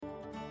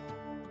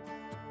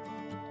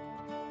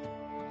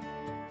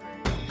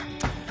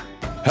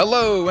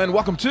Hello, and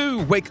welcome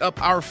to Wake Up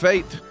Our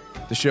Faith,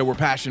 the show where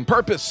passion,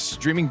 purpose,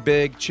 dreaming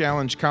big,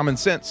 challenge common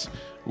sense.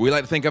 We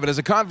like to think of it as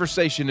a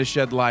conversation to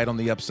shed light on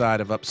the upside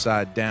of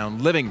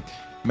upside-down living.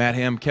 Matt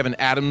Ham, Kevin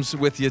Adams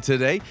with you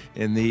today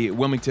in the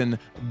Wilmington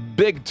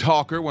Big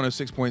Talker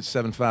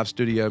 106.75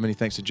 studio. Many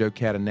thanks to Joe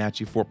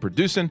Catanacci for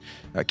producing.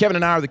 Kevin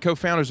and I are the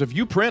co-founders of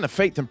UPrint, a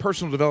faith and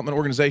personal development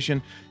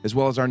organization, as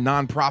well as our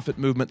nonprofit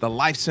movement, the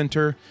Life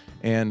Center,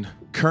 and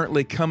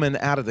currently coming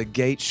out of the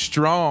gate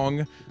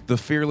strong, the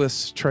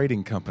Fearless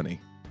Trading Company.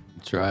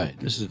 That's right.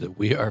 This is the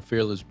We Are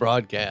Fearless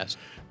broadcast.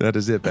 That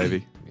is it,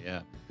 baby.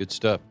 Yeah, good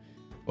stuff.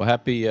 Well,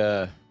 happy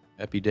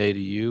day to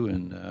you,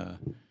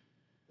 and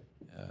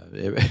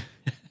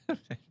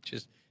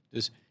just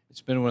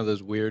it's been one of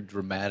those weird,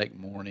 dramatic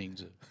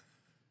mornings of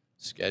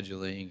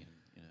scheduling,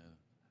 and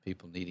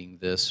people needing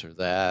this or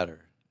that,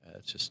 or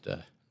it's just.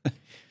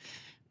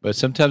 But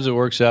sometimes it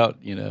works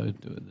out.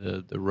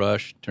 The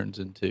rush turns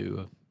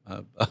into.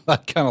 I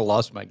kind of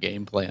lost my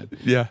game plan.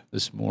 Yeah.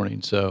 This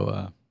morning.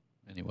 So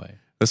anyway.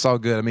 That's all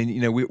good. I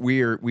mean,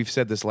 we've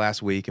said this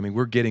last week. I mean,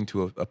 we're getting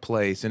to a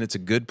place, and it's a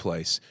good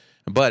place,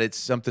 but it's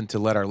something to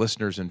let our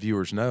listeners and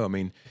viewers know. I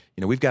mean,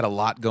 we've got a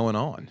lot going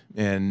on,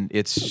 and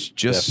it's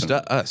just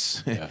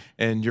us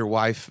and your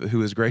wife,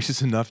 who is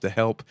gracious enough to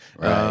help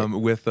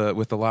with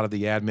a lot of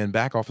the admin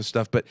back office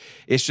stuff. But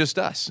it's just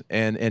us,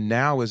 and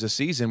now is a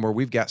season where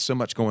we've got so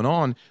much going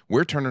on.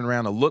 We're turning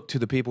around to look to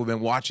the people who've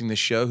been watching this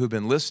show, who've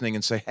been listening,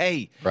 and say,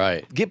 "Hey,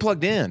 get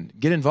plugged in,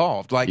 get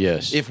involved." Like,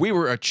 if we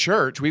were a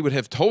church, we would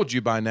have told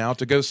you by now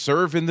to go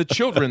serve in the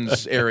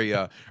children's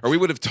area, or we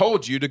would have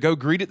told you to go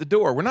greet at the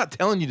door. We're not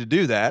telling you to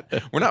do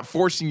that. We're not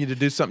forcing you to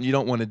do something you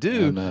don't want to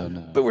do. No.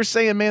 But we're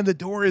saying, man, the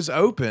door is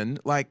open.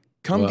 Like,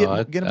 come get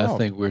involved. I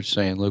think we're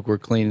saying, look, we're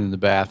cleaning the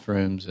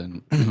bathrooms,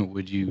 and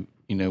would you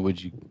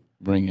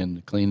bring in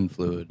the cleaning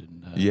fluid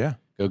and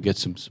go get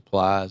some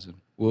supplies, and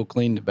we'll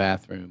clean the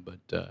bathroom.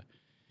 But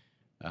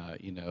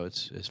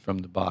it's from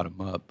the bottom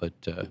up.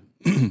 But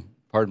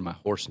pardon my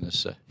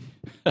hoarseness.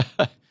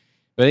 But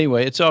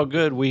anyway, it's all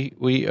good. We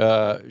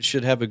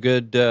should have a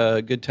good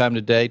time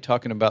today,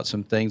 talking about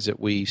some things that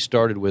we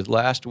started with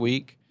last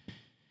week.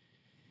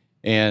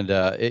 And,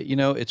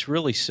 it's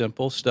really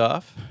simple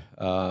stuff,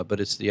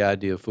 but it's the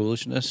idea of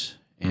foolishness.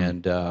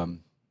 And,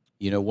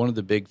 one of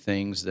the big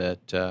things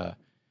that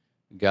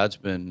God's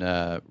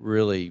been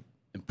really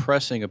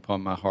impressing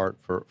upon my heart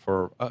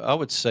for I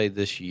would say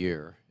this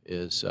year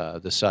is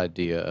this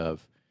idea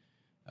of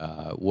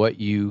what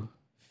you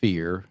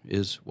fear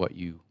is what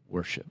you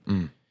worship.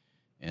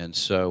 And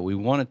so we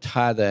want to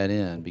tie that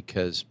in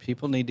because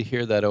people need to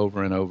hear that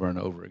over and over and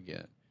over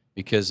again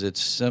because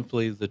it's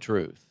simply the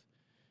truth.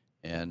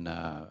 And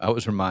I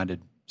was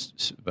reminded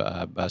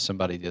by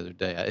somebody the other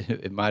day.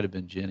 It might have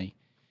been Jenny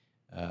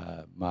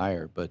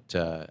Meyer, but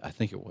I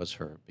think it was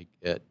her.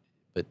 I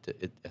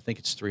think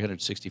it's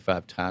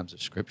 365 times the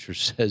Scripture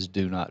says,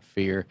 "Do not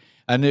fear."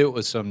 I knew it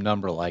was some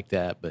number like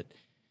that, but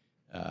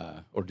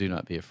or "Do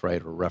not be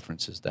afraid," or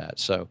references that.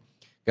 So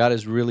God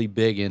is really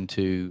big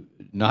into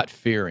not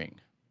fearing,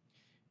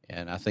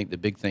 and I think the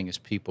big thing is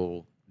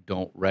people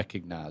don't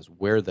recognize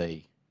where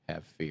they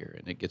have fear,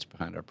 and it gets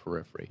behind our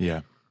periphery.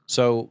 Yeah.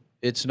 So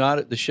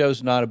the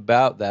show's not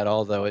about that,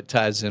 although it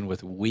ties in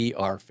with We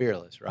Are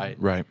Fearless, right?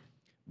 Right.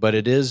 But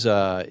it is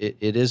it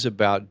is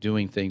about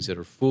doing things that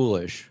are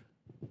foolish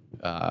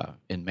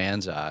in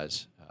man's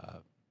eyes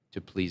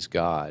to please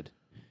God,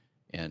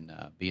 and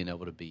being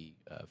able to be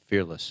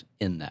fearless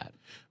in that.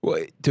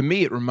 Well, to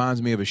me, it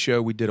reminds me of a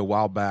show we did a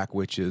while back,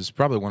 which is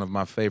probably one of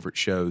my favorite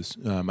shows.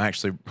 I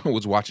actually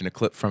was watching a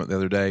clip from it the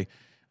other day.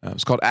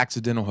 It's called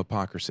Accidental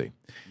Hypocrisy.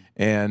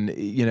 And,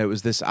 it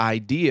was this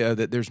idea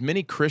that there's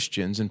many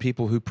Christians and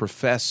people who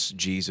profess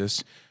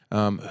Jesus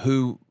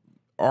who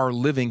are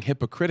living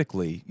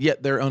hypocritically,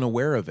 yet they're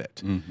unaware of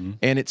it. Mm-hmm.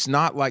 And it's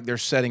not like they're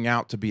setting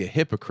out to be a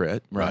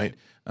hypocrite, right?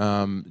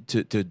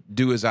 To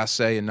do as I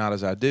say and not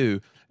as I do.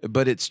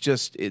 But it's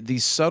just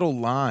these subtle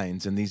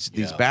lines and these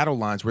battle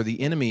lines where the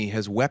enemy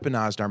has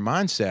weaponized our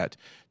mindset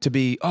to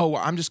be,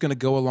 I'm just going to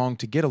go along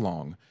to get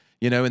along.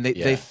 And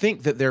they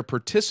think that they're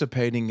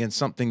participating in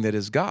something that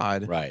is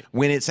God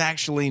when it's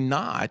actually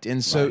not.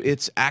 And so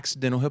it's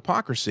accidental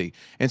hypocrisy.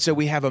 And so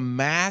we have a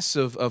mass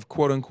of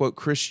quote-unquote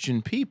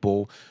Christian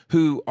people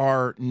who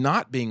are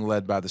not being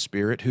led by the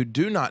Spirit, who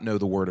do not know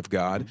the Word of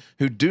God,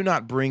 who do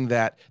not bring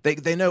that.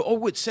 They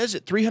know, it says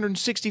it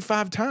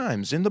 365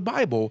 times in the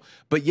Bible,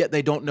 but yet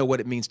they don't know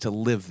what it means to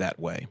live that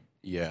way.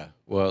 Yeah,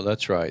 well,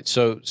 that's right.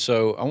 So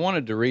I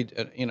wanted to read,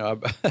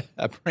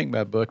 I bring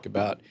my book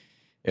about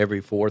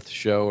every fourth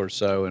show or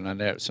so,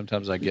 and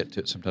sometimes I get to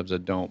it, sometimes I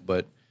don't.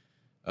 But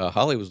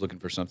Holly was looking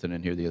for something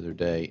in here the other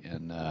day,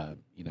 and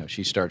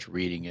she starts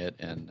reading it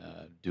and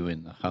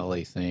doing the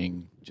Holly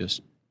thing, just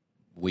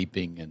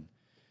weeping and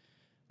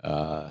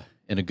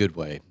in a good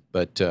way.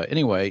 But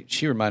anyway,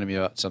 she reminded me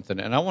about something,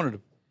 and I wanted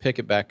to pick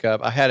it back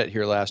up. I had it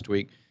here last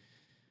week,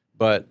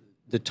 but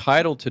the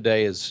title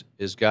today is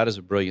God is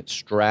a Brilliant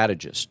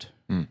Strategist.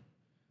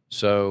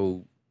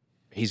 So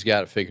he's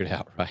got it figured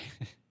out, right?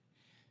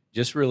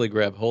 Just really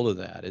grab hold of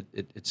that.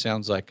 It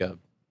sounds like a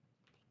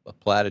a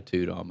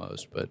platitude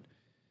almost, but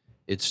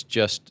it's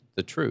just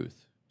the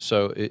truth.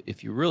 So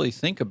if you really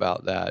think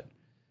about that,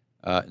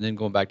 and then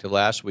going back to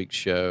last week's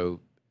show,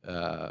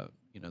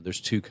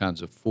 there's two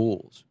kinds of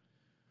fools.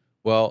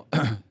 Well,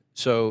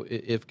 so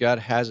if God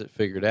has it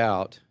figured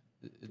out,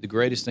 the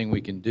greatest thing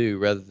we can do,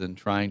 rather than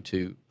trying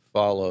to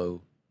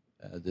follow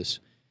this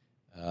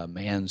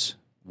man's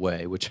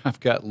way, which I've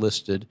got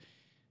listed,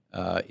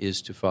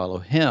 is to follow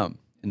him.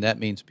 And that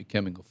means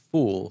becoming a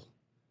fool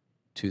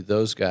to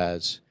those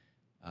guys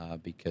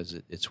because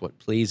it's what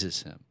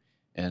pleases him.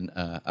 And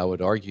I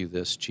would argue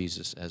this: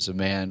 Jesus, as a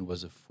man,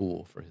 was a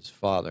fool for his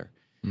Father.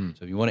 So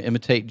if you want to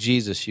imitate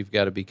Jesus, you've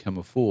got to become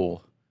a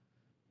fool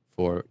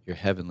for your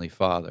heavenly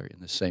Father in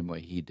the same way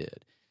he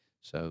did.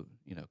 So,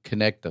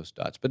 connect those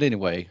dots. But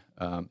anyway,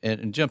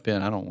 and jump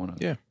in. I don't want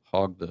to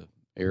hog the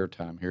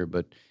airtime here,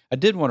 but I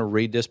did want to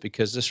read this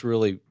because this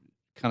really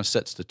kind of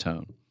sets the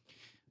tone.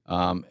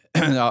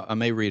 I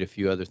may read a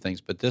few other things,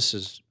 but this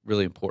is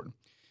really important.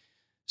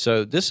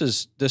 So this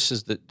is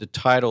the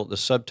title, the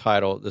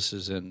subtitle. This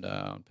is in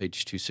on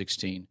page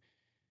 216.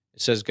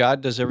 It says,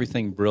 God does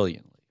everything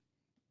brilliantly.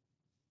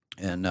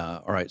 And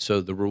all right, so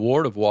the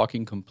reward of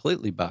walking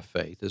completely by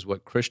faith is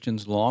what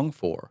Christians long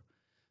for,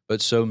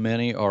 but so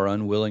many are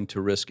unwilling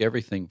to risk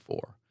everything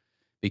for,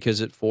 because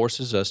it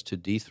forces us to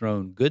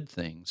dethrone good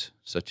things,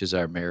 such as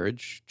our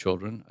marriage,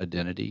 children,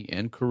 identity,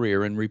 and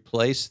career, and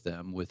replace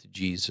them with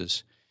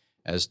Jesus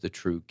as the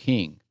true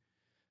King.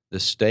 The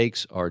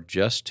stakes are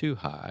just too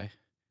high,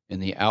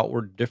 and the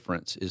outward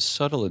difference is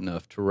subtle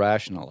enough to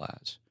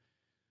rationalize.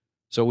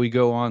 So we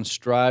go on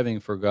striving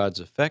for God's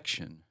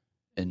affection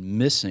and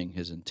missing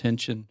his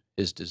intention,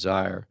 his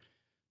desire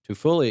to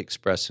fully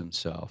express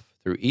himself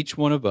through each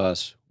one of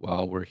us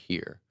while we're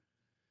here.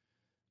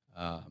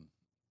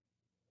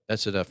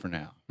 That's enough for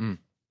now.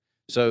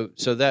 So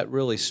that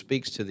really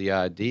speaks to the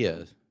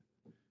idea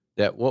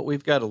that what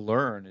we've got to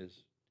learn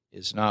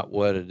is not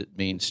what it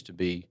means to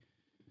be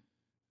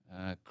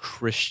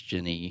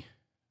Christian-y.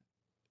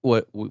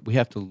 What we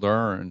have to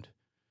learn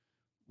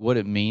what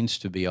it means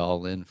to be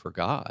all in for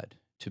God,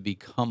 to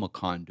become a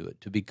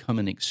conduit, to become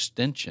an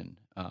extension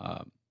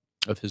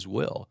of his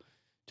will,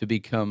 to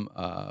become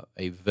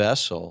a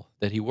vessel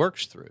that he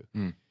works through.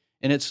 And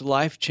it's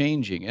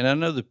life-changing. And I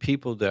know the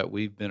people that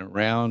we've been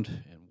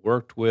around and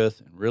worked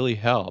with and really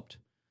helped,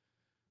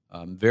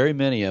 very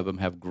many of them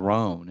have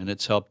grown, and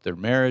it's helped their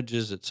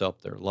marriages, it's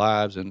helped their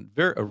lives in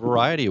a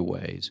variety of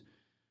ways.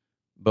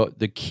 But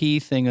the key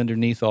thing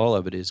underneath all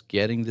of it is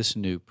getting this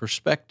new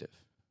perspective,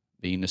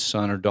 being a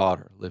son or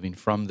daughter, living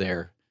from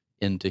there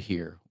into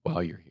here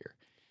while you're here.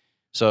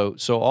 So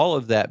all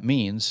of that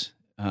means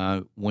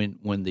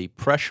when the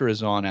pressure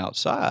is on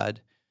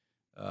outside,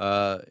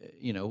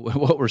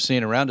 what we're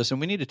seeing around us,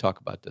 and we need to talk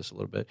about this a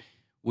little bit,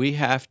 we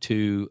have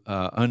to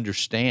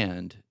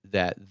understand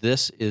that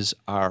this is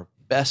our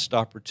best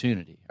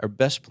opportunity, our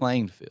best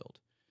playing field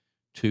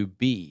to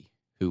be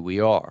who we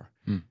are.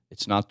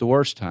 It's not the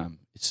worst time,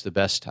 it's the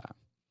best time.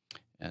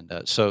 And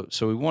so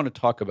we want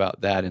to talk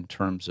about that in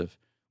terms of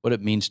what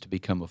it means to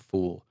become a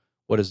fool.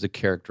 What is the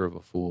character of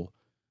a fool?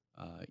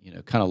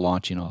 Kind of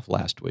launching off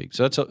last week.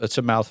 So it's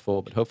a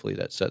mouthful, but hopefully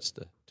that sets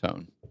the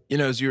tone.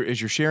 As you're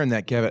sharing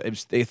that, Kevin,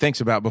 it thinks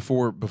about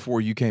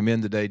before you came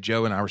in today,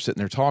 Joe and I were sitting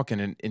there talking,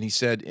 and he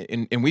said,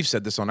 and we've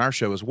said this on our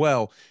show as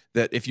well,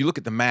 that if you look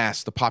at the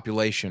mass, the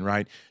population,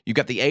 right, you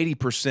got the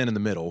 80% in the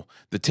middle,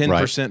 the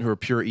 10% who are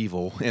pure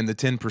evil, and the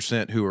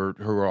 10% who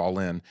are all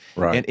in.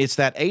 Right. And it's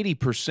that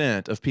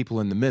 80% of people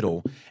in the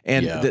middle.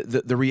 And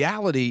the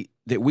reality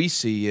that we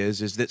see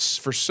is that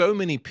for so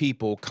many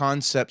people,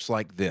 concepts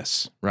like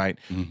this, right,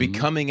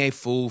 becoming a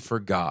fool for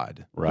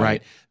God,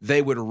 right,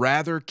 they would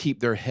rather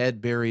keep their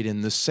head buried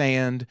in the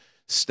sand,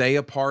 stay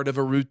a part of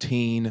a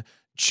routine,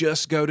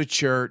 just go to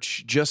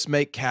church, just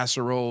make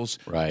casseroles,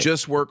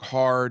 just work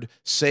hard,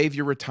 save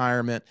your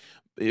retirement.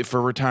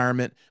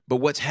 But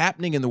what's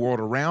happening in the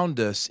world around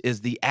us is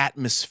the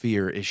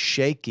atmosphere is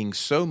shaking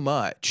so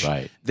much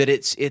that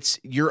it's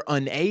you're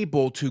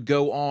unable to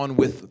go on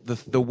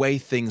with the way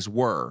things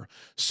were.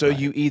 So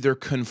you either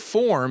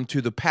conform to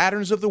the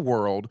patterns of the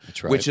world,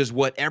 which is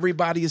what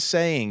everybody is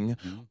saying,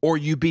 or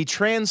you be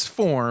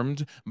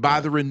transformed by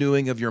the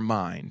renewing of your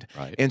mind.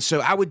 And so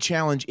I would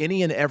challenge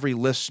any and every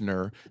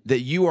listener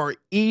that you are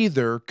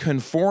either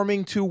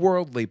conforming to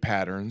worldly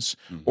patterns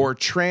or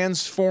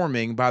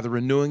transforming by the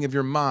renewing of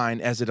your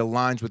mind as it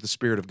aligns with the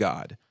Spirit of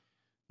God.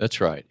 That's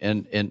right.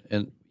 And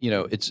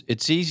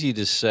it's easy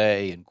to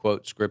say and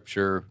quote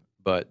Scripture,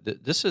 but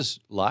this is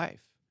life.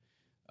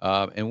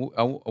 And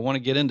I want to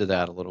get into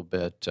that a little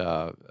bit.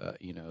 The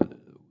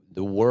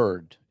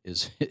Word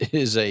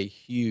is a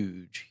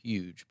huge,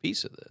 huge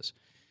piece of this.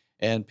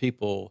 And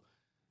people,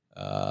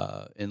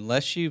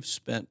 unless you've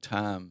spent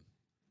time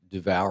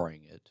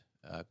devouring it,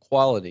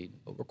 quality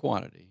over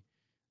quantity,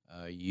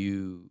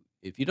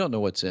 if you don't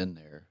know what's in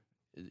there,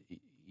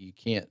 you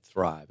can't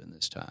thrive in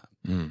this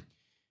time.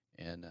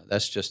 And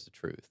that's just the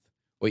truth.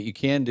 What you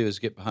can do is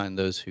get behind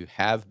those who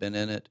have been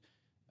in it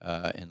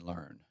and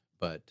learn.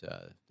 But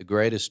the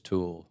greatest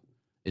tool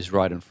is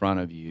right in front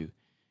of you,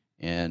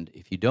 And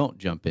if you don't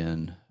jump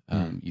in,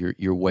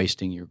 you're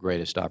wasting your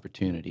greatest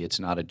opportunity. It's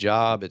not a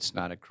job. It's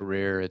not a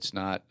career. It's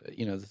not,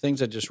 the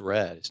things I just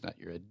read. It's not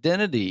your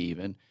identity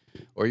even,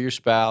 or your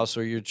spouse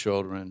or your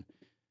children.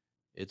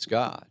 It's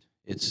God.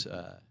 It's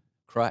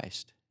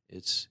Christ.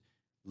 It's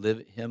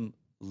Him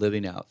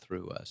living out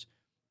through us.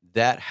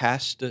 That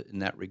has to,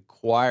 and that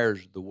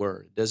requires the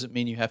Word. It doesn't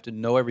mean you have to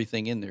know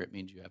everything in there. It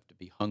means you have to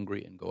be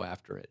hungry and go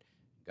after it.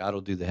 God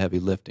will do the heavy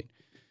lifting.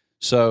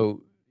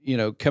 So,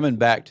 coming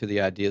back to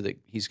the idea that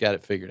He's got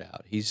it figured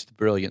out. He's the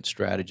brilliant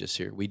strategist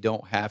here. We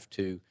don't have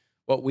to.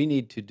 What we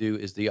need to do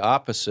is the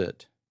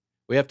opposite.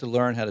 We have to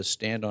learn how to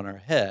stand on our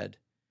head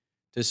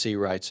to see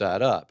right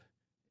side up,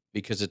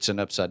 because it's an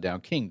upside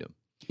down kingdom.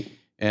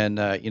 And,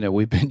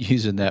 we've been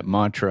using that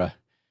mantra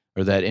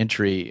or that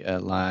entry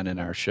line in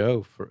our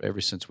show ever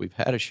since we've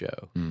had a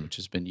show, which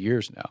has been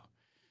years now.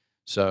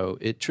 So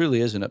it truly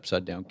is an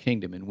upside down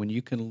kingdom. And when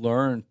you can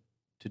learn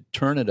to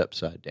turn it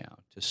upside down,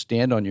 to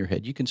stand on your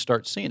head, you can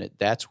start seeing it.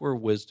 That's where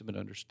wisdom and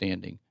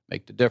understanding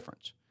make the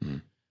difference.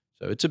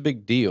 So it's a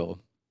big deal.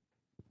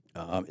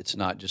 It's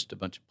not just a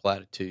bunch of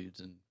platitudes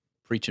and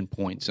preaching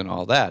points and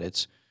all that.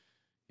 It's,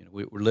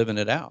 we're living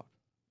it out,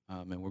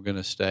 and we're going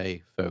to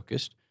stay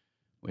focused.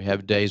 We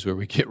have days where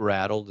we get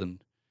rattled and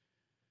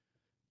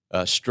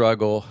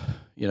struggle.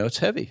 It's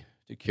heavy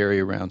to carry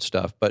around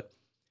stuff, but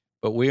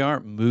we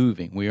aren't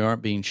moving. We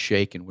aren't being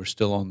shaken. We're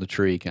still on the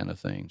tree, kind of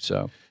thing.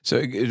 So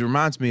it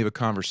reminds me of a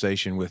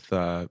conversation with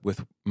one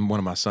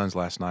of my sons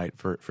last night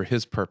for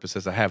his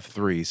purposes. I have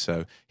 3,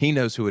 so he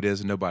knows who it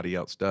is and nobody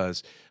else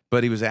does.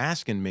 But he was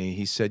asking me.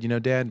 He said,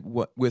 Dad,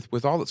 what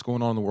with all that's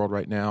going on in the world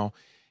right now,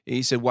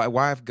 he said,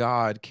 why if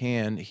God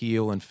can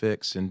heal and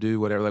fix and do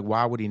whatever, like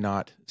why would He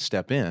not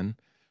step in,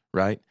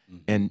 right,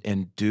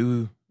 and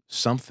do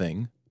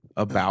something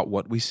about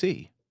what we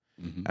see?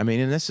 I mean,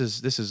 and this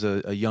is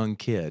a young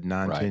kid,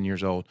 9, right, 10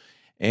 years old,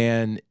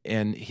 and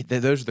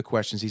those are the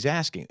questions he's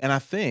asking. And I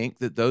think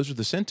that those are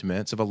the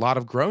sentiments of a lot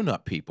of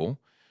grown-up people,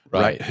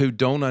 right, who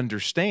don't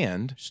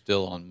understand.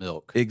 Still on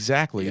milk.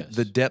 Exactly, yes,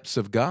 the depths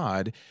of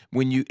God.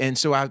 And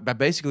so I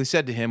basically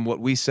said to him what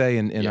we say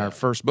in our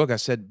first book. I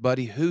said,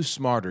 buddy, who's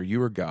smarter,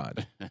 you or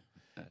God?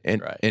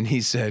 And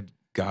he said,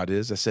 God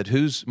is. I said,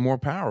 who's more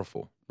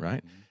powerful,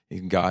 right?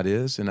 And God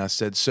is. And I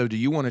said, so do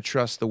you want to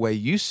trust the way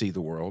you see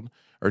the world,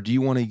 or do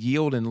you want to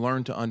yield and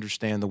learn to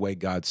understand the way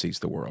God sees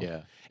the world?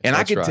 Yeah. And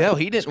I could tell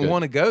he didn't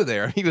want to go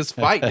there. He was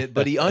fighting it,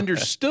 but he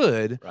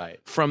understood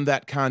from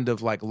that kind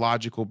of like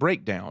logical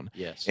breakdown.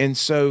 Yes. And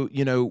so,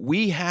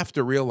 we have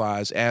to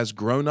realize as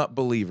grown-up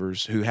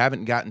believers who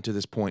haven't gotten to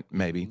this point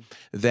maybe,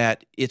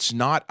 that it's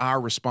not our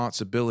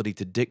responsibility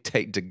to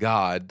dictate to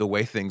God the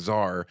way things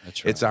are.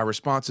 That's right. It's our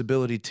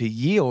responsibility to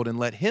yield and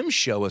let Him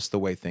show us the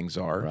way things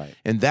are. Right.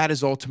 And that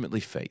is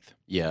ultimately faith.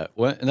 Yeah.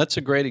 Well, and that's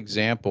a great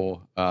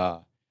example.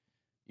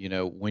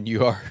 When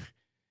you are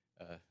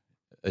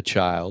a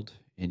child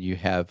and you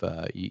have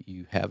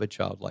a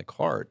childlike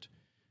heart,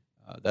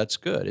 that's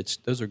good.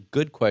 Those are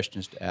good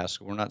questions to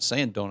ask. We're not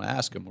saying don't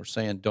ask them. We're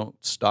saying don't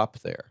stop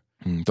there.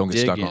 Don't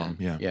get stuck on them.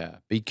 Yeah. Yeah.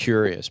 Be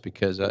curious,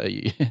 because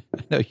I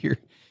know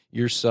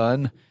your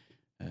son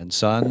and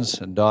sons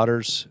and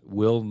daughters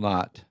will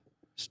not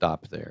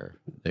stop there.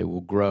 They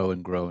will grow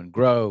and grow and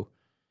grow.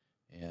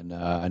 And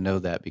I know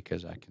that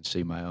because I can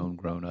see my own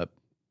grown up.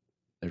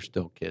 They're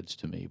still kids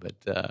to me,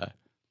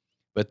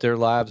 but their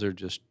lives are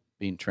just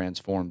being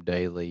transformed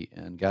daily,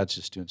 and God's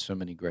just doing so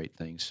many great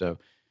things. So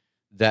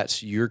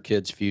that's your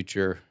kid's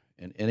future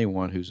and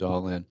anyone who's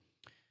all in.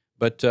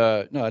 But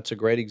no, it's a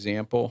great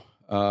example.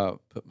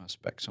 Put my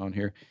specs on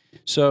here.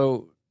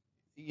 So,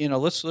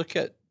 let's look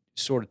at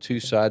sort of two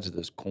sides of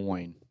this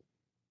coin.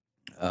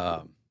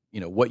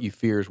 What you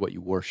fear is what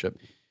you worship.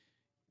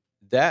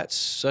 That's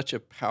such a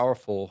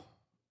powerful,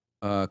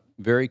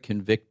 very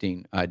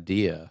convicting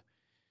idea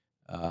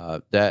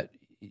that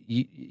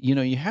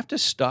you have to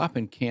stop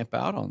and camp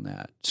out on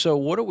that. So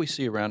what do we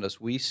see around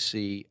us? We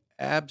see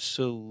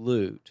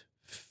absolute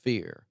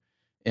fear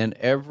in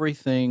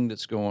everything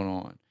that's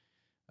going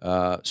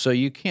on. So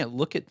you can't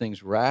look at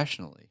things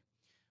rationally.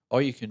 All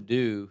you can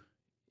do,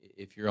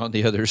 if you're on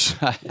the other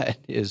side,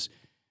 is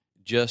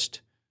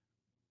just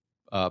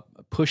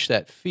push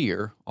that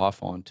fear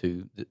off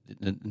onto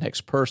the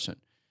next person.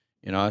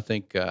 I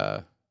think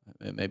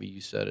maybe you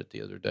said it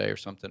the other day or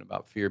something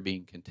about fear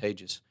being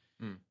contagious.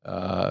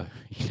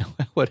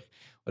 What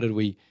did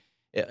we?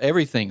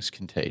 Everything's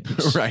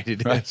contagious, right?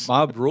 It is.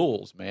 Mob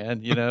rules,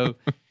 man.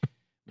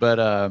 But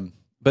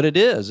it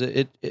is.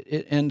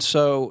 And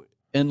so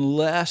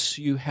unless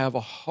you have a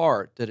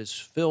heart that is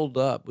filled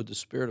up with the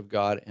Spirit of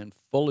God and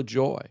full of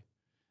joy,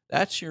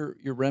 that's your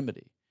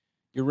remedy.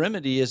 Your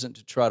remedy isn't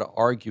to try to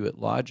argue it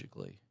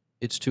logically;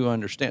 it's to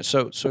understand.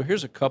 So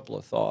here's a couple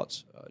of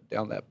thoughts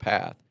down that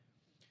path.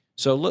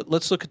 So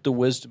let's look at the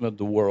wisdom of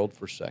the world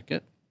for a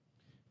second.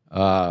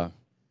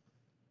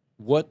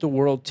 What the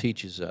world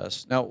teaches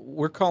us. Now,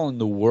 we're calling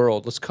the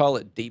world, let's call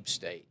it deep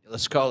state.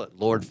 Let's call it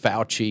Lord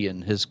Fauci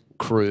and his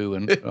crew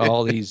and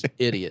all these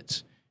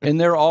idiots. And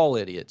they're all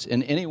idiots.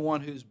 And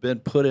anyone who's been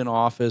put in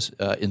office,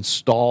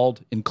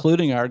 installed,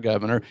 including our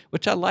governor,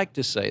 which I like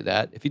to say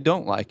that. If you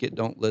don't like it,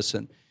 don't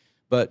listen.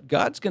 But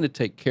God's going to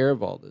take care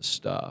of all this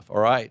stuff, all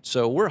right?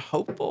 So we're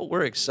hopeful.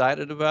 We're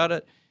excited about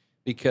it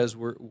because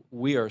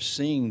we are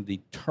seeing the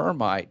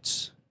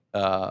termites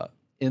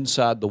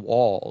inside the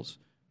walls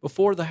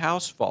before the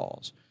house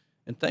falls.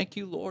 And thank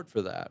you, Lord,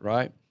 for that,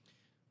 right?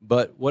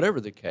 But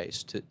whatever the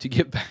case, to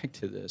get back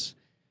to this,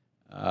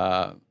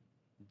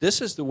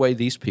 this is the way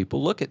these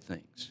people look at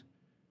things.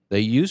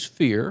 They use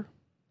fear,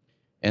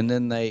 and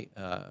then they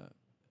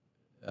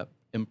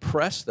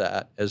impress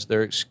that as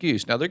their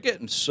excuse. Now, they're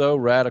getting so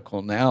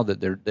radical now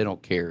that they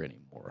don't care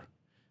anymore.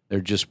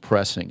 They're just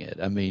pressing it.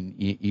 I mean,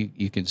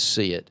 you can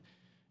see it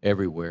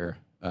everywhere.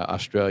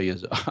 Australia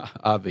is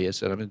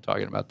obvious, and I've been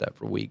talking about that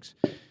for weeks.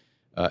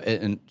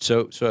 And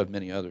so have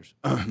many others.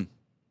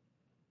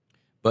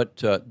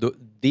 But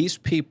these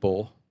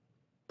people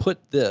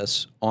put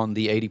this on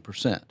the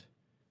 80%,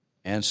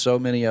 and so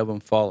many of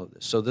them follow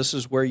this. So this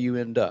is where you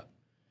end up.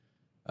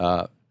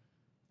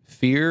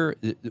 Fear,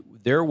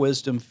 their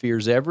wisdom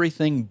fears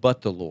everything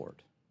but the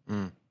Lord.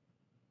 Mm.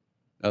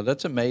 Now,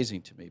 that's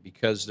amazing to me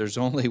because there's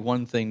only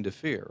one thing to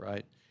fear,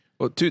 right?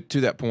 Well, to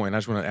that point, I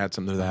just want to add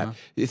something to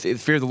that.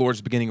 Fear of the Lord is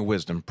the beginning of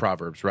wisdom,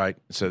 Proverbs, right?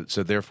 So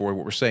therefore,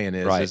 what we're saying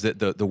is that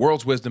the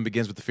world's wisdom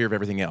begins with the fear of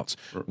everything else.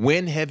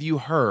 When have you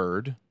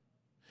heard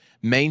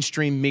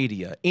mainstream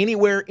media,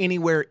 anywhere,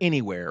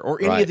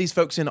 or any of these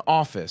folks in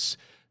office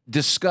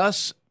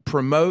discuss,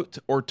 promote,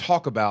 or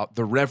talk about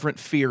the reverent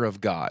fear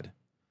of God?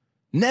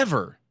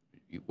 Never.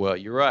 Well,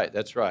 you're right.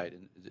 That's right.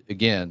 And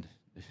again,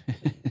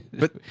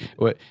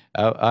 but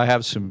I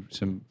have some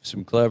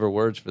clever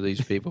words for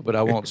these people, but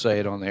I won't say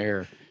it on the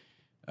air.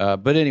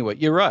 But anyway,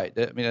 you're right.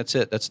 I mean, that's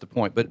it. That's the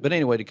point. But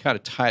anyway, to kind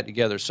of tie it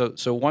together.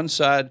 So one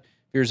side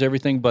fears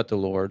everything but the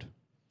Lord.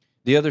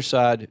 The other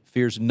side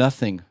fears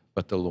nothing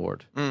but the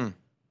Lord. Mm.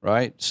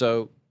 Right?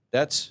 So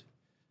that's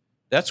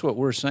what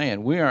we're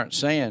saying. We aren't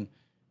saying,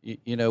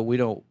 we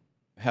don't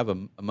have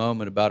a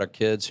moment about our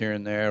kids here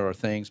and there or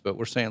things, but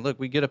we're saying, look,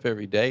 we get up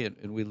every day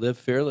and we live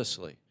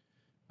fearlessly.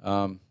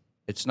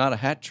 It's not a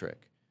hat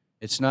trick.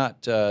 It's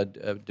not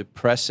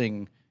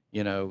depressing,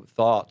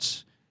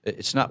 thoughts.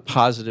 It's not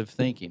positive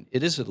thinking.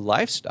 It is a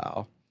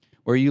lifestyle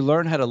where you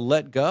learn how to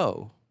let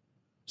go.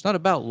 It's not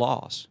about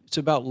loss. It's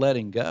about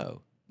letting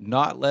go,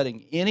 not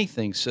letting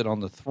anything sit on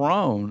the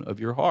throne of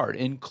your heart,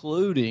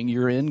 including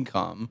your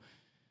income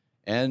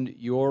and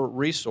your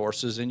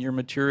resources and your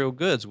material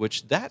goods,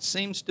 which that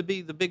seems to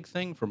be the big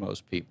thing for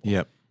most people.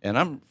 Yep. And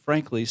I'm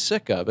frankly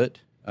sick of it.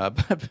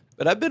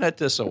 But I've been at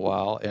this a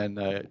while,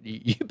 and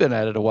you've been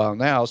at it a while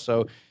now.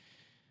 So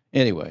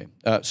anyway,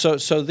 so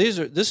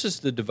this is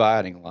the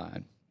dividing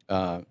line.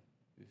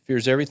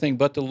 Fears everything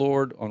but the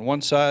Lord on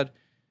one side,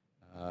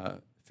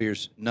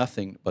 fears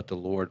nothing but the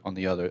Lord on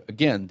the other.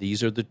 Again,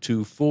 these are the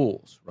two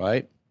fools,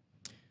 right?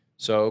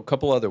 So a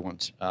couple other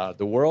ones.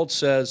 The world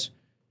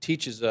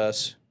teaches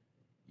us,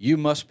 you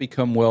must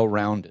become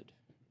well-rounded,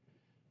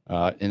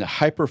 and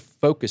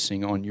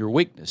hyper-focusing on your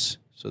weakness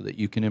so that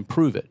you can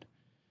improve it.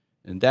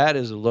 And that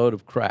is a load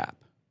of crap.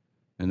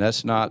 And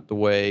that's not the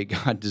way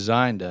God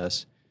designed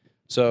us.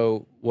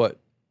 So what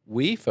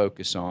we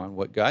focus on,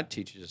 what God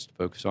teaches us to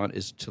focus on,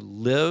 is to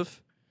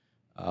live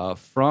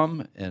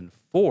from and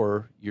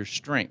for your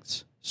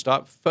strengths.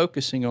 Stop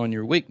focusing on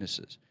your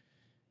weaknesses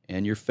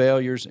and your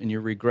failures and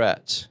your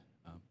regrets.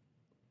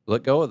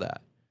 Let go of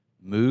that.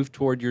 Move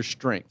toward your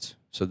strengths.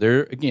 So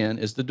there, again,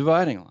 is the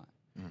dividing line.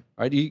 Mm.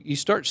 Right? You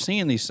start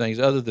seeing these things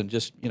other than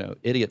just,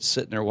 idiots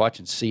sitting there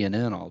watching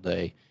CNN all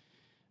day.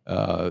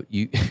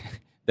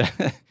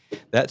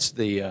 That's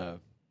the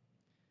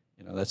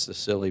that's the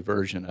silly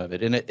version of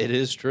it, and it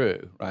is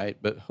true, right?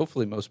 But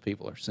hopefully most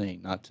people are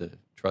seeing not to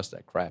trust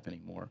that crap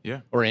anymore,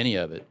 or any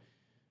of it.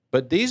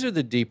 But these are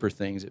the deeper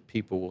things that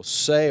people will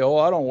say, oh,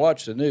 I don't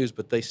watch the news,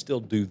 but they still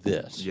do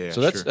this. Yeah,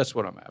 so that's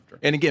what I'm after.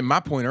 And again, my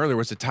point earlier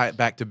was to tie it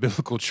back to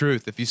biblical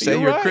truth. If you say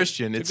you're a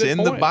Christian, it's in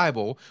the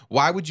Bible.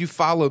 Why would you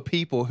follow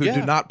people who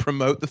do not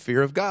promote the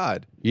fear of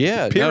God?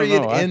 Yeah.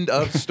 Period. End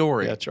of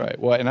story. That's right.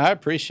 Well, and I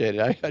appreciate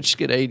it. I just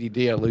get ADD.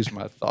 I lose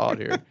my thought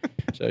here.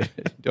 So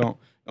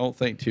don't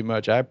think too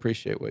much. I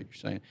appreciate what you're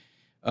saying.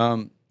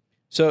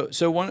 So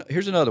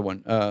here's another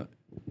one.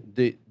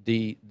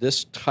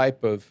 This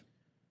type of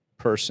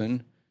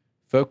person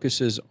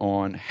focuses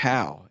on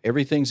how.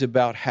 Everything's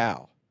about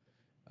how.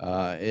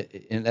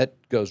 And that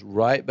goes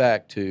right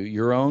back to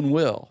your own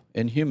will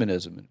and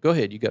humanism. Go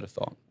ahead, you got a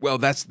thought. Well,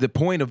 that's the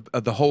point of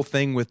the whole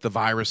thing with the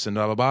virus and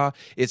blah, blah, blah.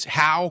 It's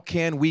how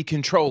can we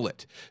control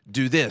it?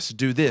 Do this,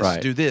 do this, right.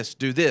 do this,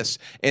 do this.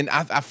 And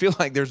I feel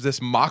like there's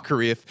this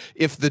mockery.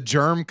 If the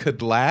germ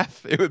could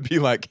laugh, it would be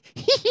like,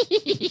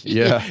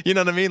 yeah. You know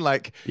what I mean?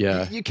 Like,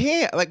 you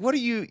can't. Like, what are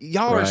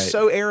y'all are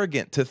so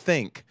arrogant to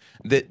think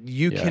that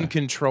you can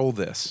control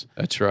this.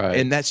 That's right.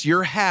 And that's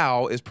your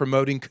how is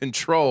promoting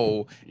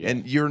control,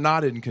 and you're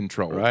not in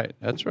control. Right.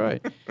 That's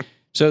right.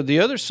 So the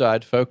other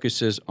side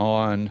focuses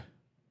on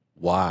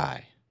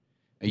why.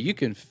 Now, you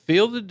can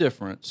feel the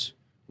difference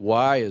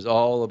why is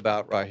all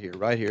about right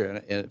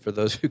here. And for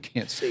those who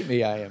can't see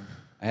me, I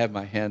have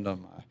my hand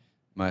on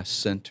my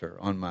center,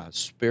 on my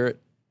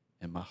spirit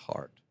and my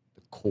heart,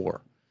 the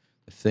core,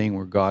 the thing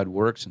where God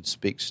works and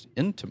speaks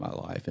into my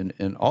life,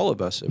 and all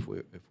of us, if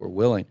we're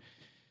willing.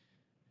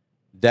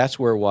 That's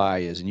where why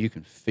is, and you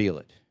can feel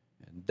it.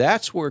 And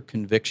that's where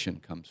conviction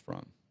comes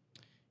from.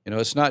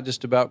 It's not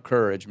just about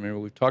courage. Remember,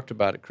 we've talked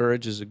about it.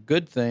 Courage is a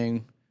good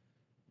thing,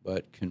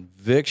 but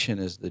conviction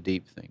is the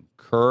deep thing.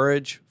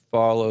 Courage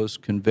follows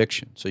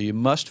conviction. So you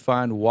must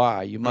find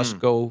why. You must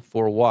go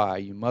for why.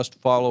 You must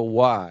follow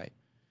why.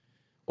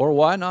 Or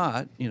why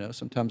not?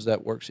 Sometimes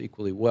that works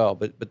equally well.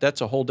 But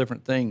that's a whole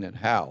different thing than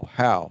how.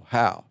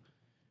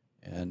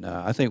 And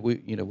I think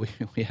we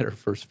had our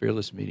first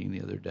Fearless meeting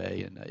the other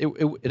day, and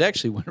it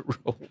actually went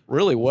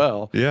really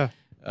well. Yeah.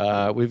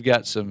 We've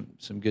got some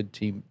good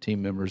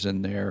team members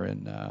in there,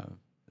 and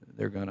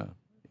they're going to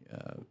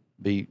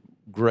be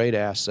great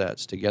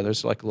assets together.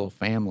 It's like a little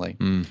family,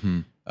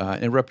 and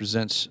it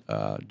represents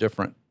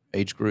different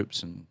age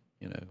groups and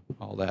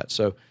all that.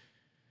 So,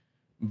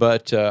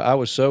 but I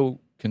was so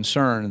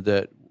concerned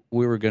that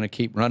we were going to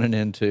keep running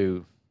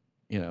into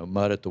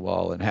mud at the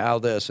wall and how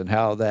this and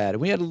how that,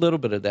 and we had a little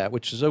bit of that,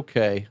 which is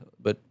okay,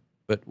 but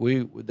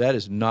that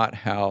is not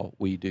how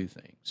we do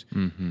things.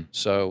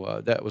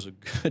 So that was a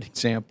good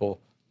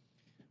example,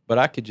 but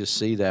I could just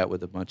see that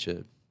with a bunch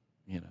of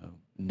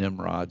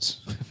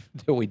Nimrods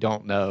that we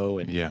don't know,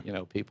 and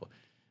people,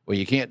 well,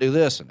 you can't do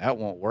this and that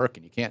won't work,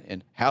 and you can't,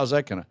 and how's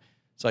that gonna?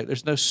 It's like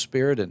there's no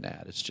spirit in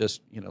that. It's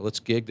just let's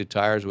gig the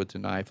tires with the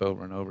knife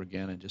over and over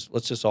again, and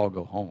let's just all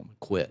go home and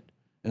quit.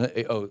 And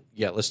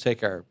let's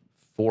take our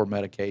 4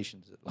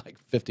 medications that like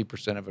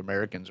 50% of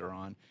Americans are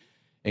on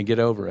and get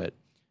over it.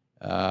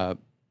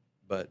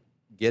 But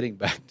getting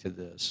back to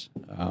this,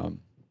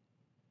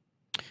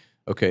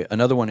 okay,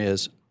 another one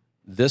is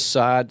this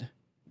side.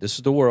 This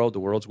is the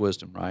world's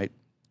wisdom, right?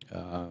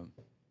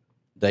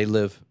 They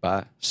live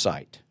by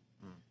sight.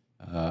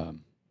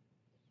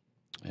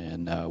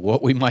 And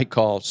what we might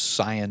call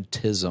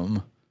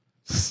scientism.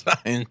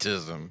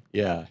 Scientism.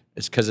 Yeah,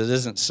 it's because it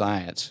isn't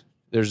science.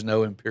 There's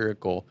no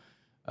empirical.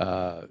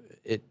 I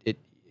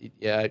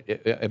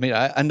mean,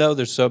 I know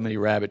there's so many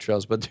rabbit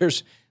trails, but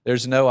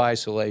there's no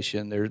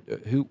isolation.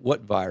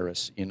 What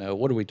virus?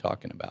 What are we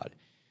talking about?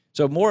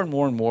 So more and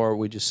more,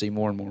 we just see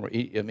more and more.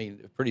 I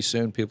mean, pretty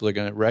soon people are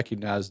going to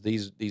recognize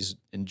these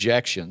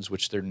injections,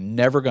 which they're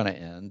never going to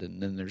end,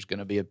 and then there's going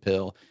to be a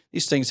pill.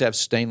 These things have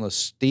stainless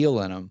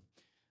steel in them.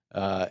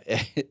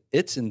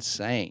 It's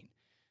insane.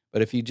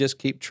 But if you just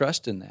keep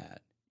trusting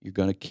that, you're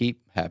going to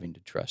keep having to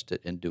trust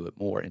it and do it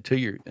more until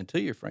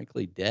you're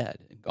frankly dead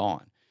and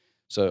gone.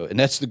 So, and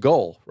that's the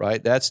goal,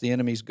 right? That's the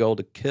enemy's goal,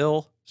 to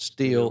kill,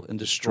 steal, and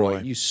destroy.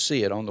 You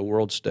see it on the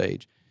world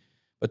stage.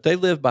 But they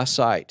live by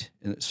sight.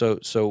 And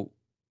so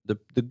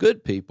the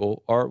good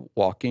people are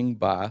walking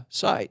by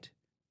sight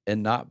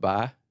and not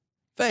by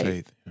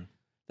faith. Yeah.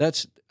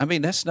 That's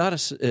not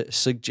a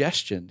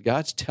suggestion.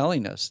 God's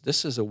telling us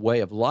this is a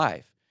way of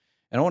life.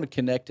 And I want to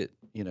connect it,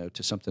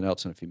 to something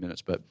else in a few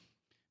minutes. But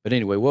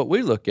anyway, what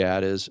we look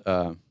at is,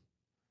 our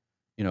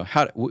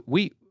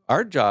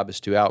job is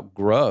to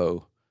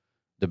outgrow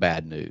the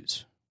bad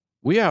news.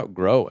 We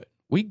outgrow it.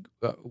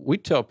 We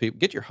tell people,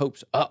 get your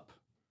hopes up.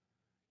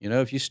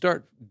 If you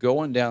start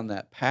going down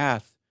that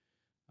path,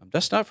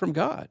 that's not from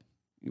God.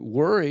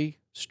 Worry,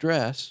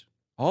 stress,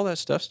 all that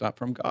stuff's not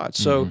from God.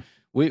 So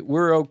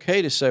we're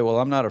okay to say, well,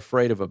 I'm not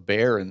afraid of a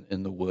bear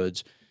in the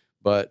woods,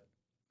 but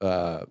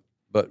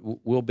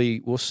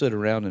we'll sit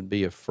around and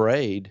be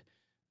afraid,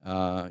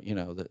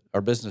 that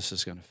our business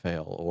is going to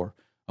fail, or,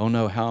 oh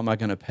no, how am I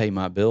going to pay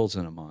my bills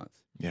in a month?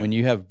 Yeah. When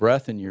you have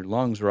breath in your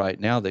lungs right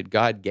now that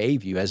God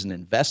gave you as an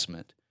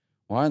investment,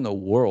 why in the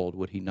world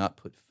would He not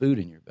put food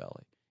in your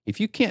belly? If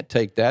you can't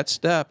take that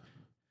step,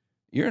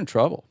 you're in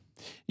trouble.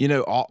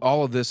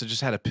 All of this, I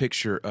just had a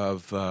picture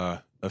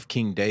of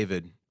King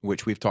David,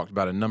 which we've talked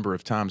about a number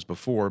of times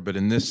before, but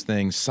in this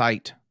thing,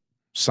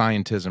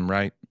 scientism,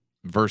 right,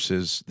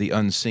 versus the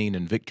unseen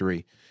and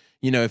victory.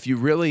 If you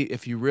really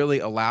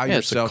allow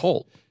yourself, it's a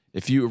cult.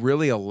 If you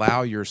really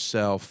allow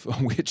yourself,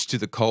 which to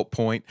the cult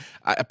point,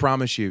 I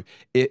promise you,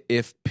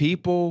 if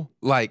people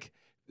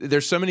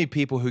there's so many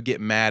people who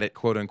get mad at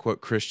quote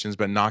unquote Christians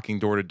by knocking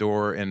door to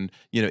door and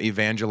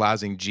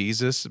evangelizing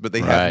Jesus, but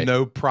they have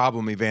no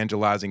problem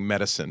evangelizing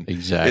medicine.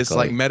 Exactly. It's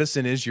like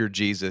medicine is your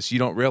Jesus. You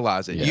don't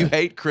realize it. Yeah. You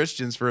hate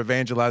Christians for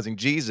evangelizing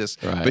Jesus,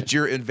 but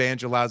you're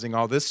evangelizing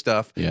all this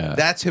stuff. Yeah.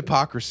 That's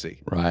hypocrisy.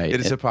 Right. It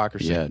is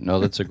hypocrisy. Yeah.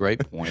 No, that's a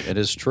great point. It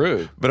is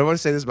true. But I want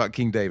to say this about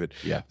King David.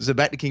 Yeah. So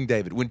back to King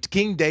David. When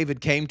King David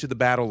came to the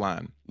battle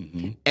line,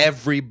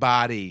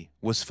 everybody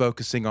was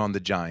focusing on the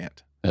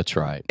giant. That's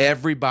right.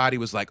 Everybody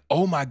was like,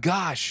 oh my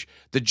gosh,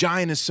 the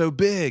giant is so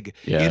big.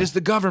 Yeah. It is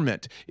the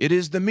government. It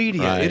is the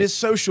media. Right. It is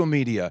social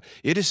media.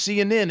 It is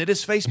CNN. It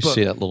is Facebook. You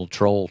see that little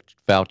troll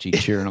Fauci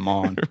cheering them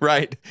on.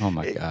 Right. Oh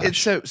my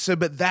gosh.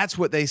 But that's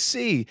what they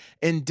see.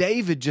 And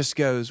David just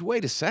goes,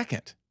 wait a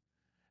second.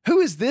 Who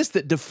is this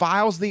that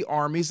defiles the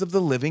armies of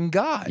the living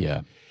God?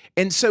 Yeah.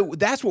 And so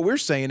that's what we're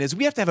saying is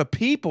we have to have a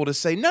people to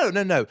say,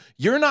 no,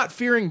 you're not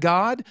fearing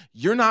God.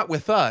 You're not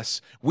with us.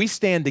 We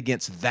stand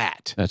against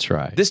that. That's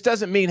right. This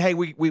doesn't mean, hey,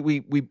 we're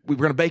going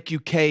to bake you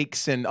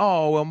cakes and,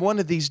 one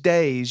of these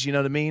days, you know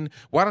what I mean?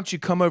 Why don't you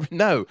come over?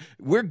 No,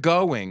 we're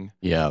going.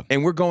 Yeah.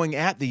 And we're going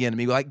at the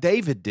enemy like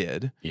David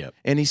did. Yep.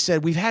 And he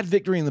said, we've had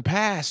victory in the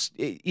past.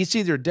 It's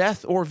either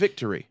death or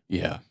victory.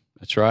 Yeah.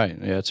 That's right.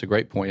 Yeah, that's a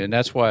great point. And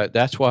that's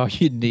why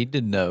you need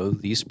to know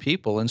these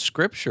people in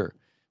Scripture.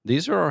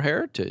 These are our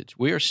heritage.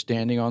 We are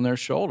standing on their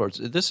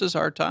shoulders. This is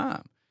our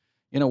time.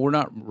 We're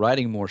not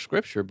writing more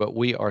Scripture, but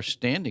we are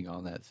standing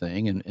on that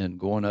thing and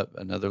going up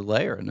another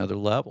layer, another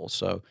level.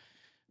 So,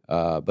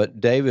 but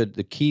David,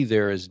 the key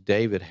there is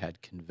David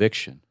had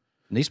conviction.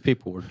 And these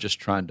people were just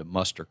trying to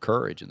muster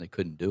courage, and they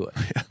couldn't do it.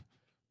 Yeah.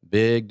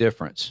 Big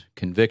difference.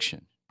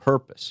 Conviction,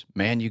 purpose.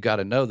 Man, you got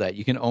to know that.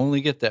 You can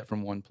only get that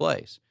from one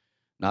place,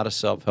 not a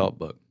self-help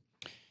book.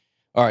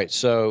 All right,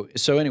 so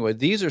anyway,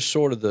 these are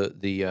sort of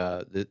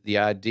the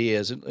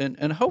ideas,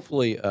 and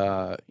hopefully,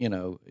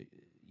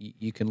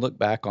 you can look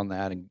back on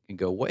that and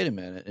go, wait a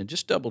minute, and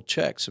just double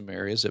check some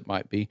areas that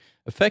might be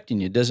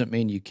affecting you. It doesn't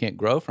mean you can't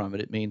grow from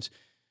it. It means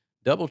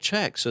double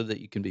check so that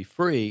you can be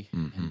free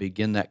and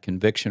begin that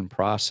conviction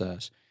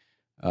process.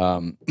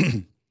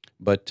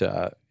 But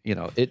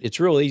it's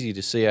real easy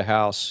to see a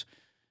house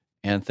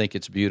and think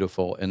it's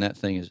beautiful, and that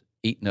thing is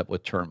eaten up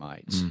with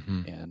termites,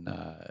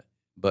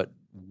 but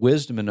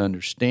wisdom and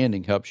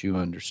understanding helps you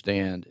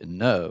understand and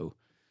know,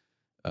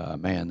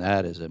 man,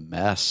 that is a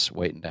mess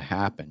waiting to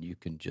happen. You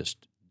can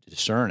just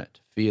discern it,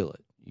 feel it.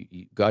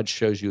 God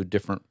shows you a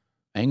different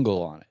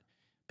angle on it.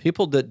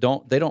 People that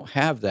don't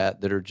have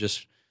that are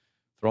just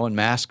throwing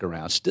masks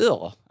around.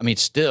 Still,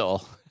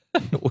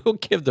 we'll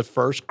give the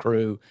first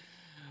crew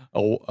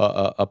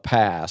a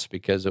pass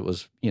because it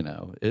was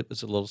a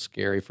little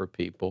scary for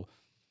people.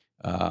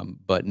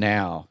 But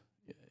now,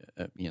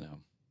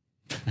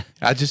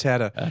 I just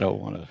had I don't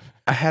want to.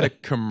 I had a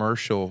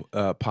commercial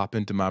pop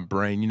into my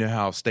brain. You know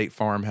how State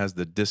Farm has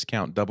the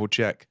discount double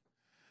check?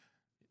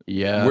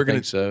 Yeah, I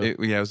think so. It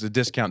was a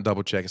discount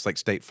double check. It's like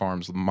State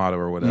Farm's motto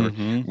or whatever.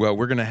 Well,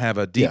 we're going to have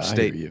a deep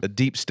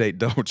state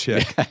double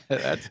check.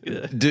 That's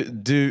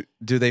good. Do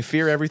they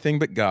fear everything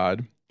but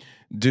God?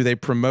 Do they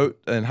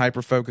promote and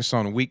hyper focus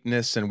on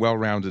weakness and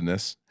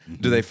well-roundedness?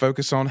 Do they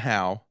focus on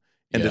how?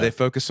 And do they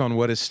focus on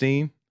what is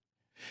esteemed?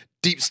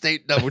 Deep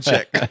state double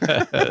check.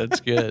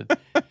 That's good.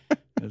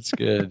 That's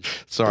good.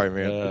 Sorry,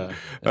 man.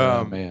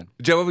 Man.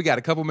 Joe, we got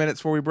a couple minutes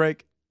before we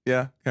break?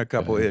 Yeah, a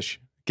couple-ish.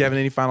 Kevin,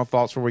 any final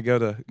thoughts before we go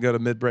to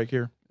mid-break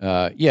here?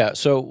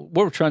 So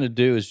what we're trying to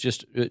do is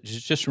just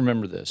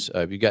remember this.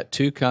 You got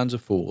two kinds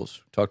of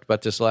fools. Talked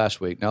about this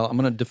last week. Now I'm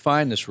going to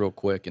define this real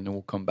quick, and then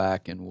we'll come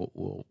back and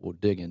we'll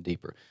dig in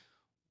deeper.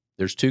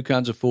 There's two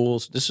kinds of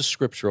fools. This is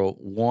scriptural.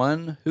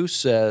 One who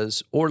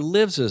says or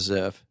lives as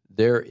if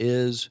there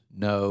is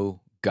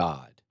no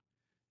God.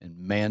 And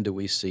man, do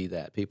we see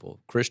that.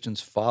 Christians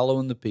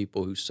following the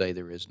people who say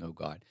there is no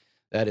God.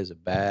 That is a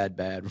bad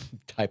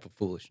type of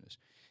foolishness.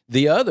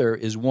 The other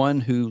is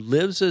one who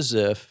lives as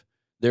if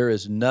there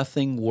is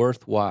nothing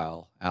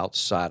worthwhile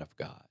outside of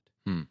God.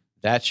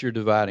 That's your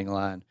dividing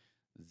line.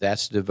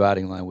 That's the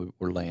dividing line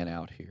we're laying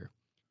out here.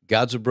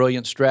 God's a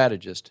brilliant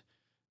strategist,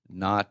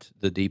 not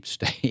the deep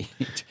state.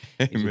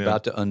 He's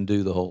about to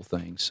undo the whole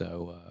thing.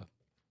 So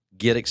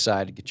get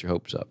excited, get your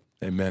hopes up.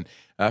 Amen.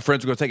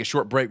 Friends, we're going to take a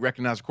short break,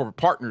 recognize our corporate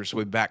partners.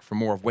 We'll be back for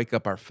more of Wake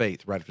Up Our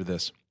Faith right after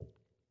this.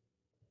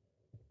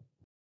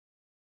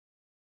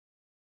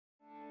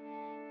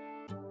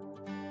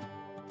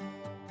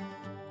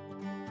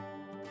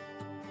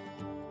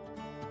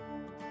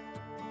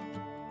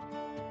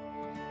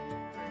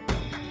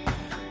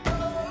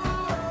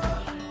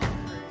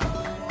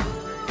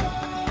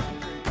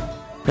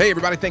 Hey,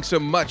 everybody. Thanks so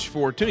much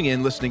for tuning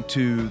in, listening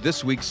to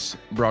this week's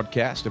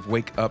broadcast of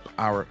Wake Up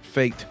Our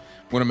Faith.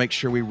 We want to make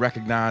sure we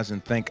recognize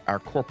and thank our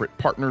corporate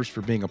partners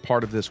for being a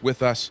part of this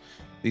with us.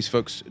 These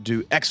folks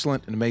do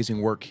excellent and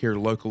amazing work here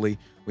locally.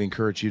 We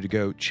encourage you to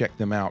go check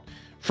them out.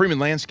 Freeman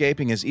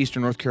Landscaping is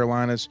Eastern North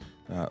Carolina's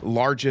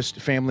largest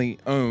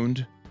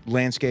family-owned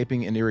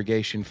landscaping and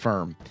irrigation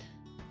firm.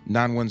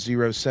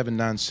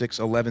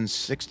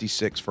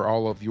 910-796-1166 for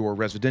all of your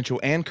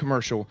residential and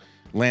commercial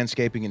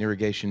landscaping and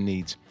irrigation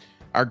needs.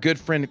 Our good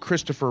friend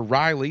Christopher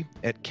Riley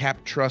at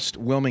Cap Trust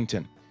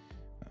Wilmington.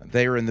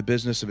 They are in the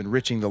business of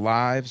enriching the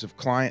lives of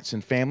clients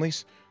and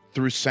families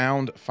through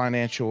sound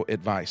financial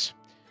advice.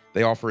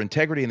 They offer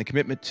integrity and the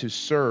commitment to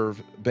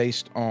serve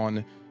based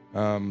on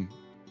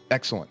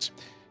excellence.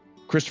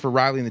 Christopher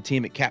Riley and the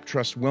team at Cap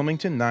Trust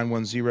Wilmington,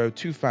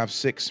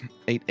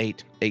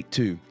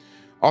 910-256-8882.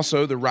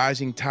 Also, the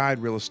Rising Tide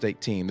Real Estate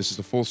Team. This is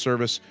the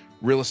full-service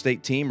real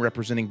estate team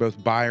representing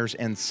both buyers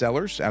and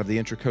sellers out of the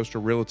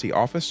Intracoastal Realty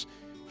office.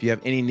 If you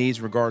have any needs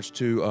in regards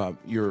to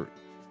your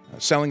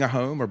selling a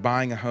home or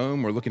buying a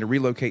home or looking to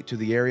relocate to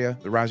the area,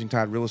 the Rising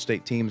Tide Real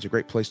Estate Team is a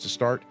great place to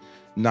start.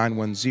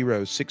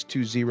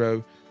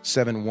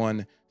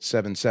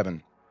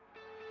 910-620-7177.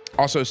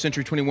 Also,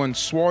 Century 21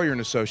 Swalyer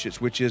 &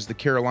 Associates, which is the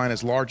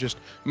Carolina's largest,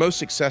 most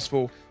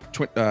successful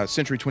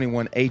Century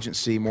 21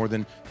 agency, more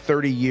than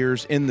 30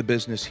 years in the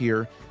business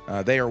here.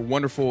 They are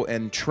wonderful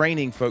and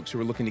training folks who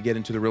are looking to get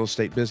into the real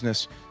estate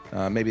business.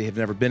 Maybe have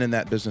never been in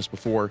that business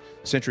before.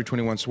 Century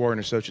 21 Swore &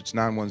 Associates,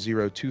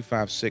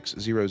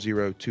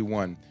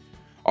 910-256-0021.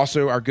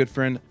 Also, our good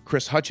friend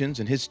Chris Hutchins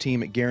and his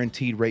team at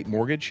Guaranteed Rate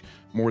Mortgage.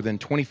 More than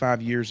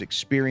 25 years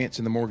experience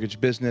in the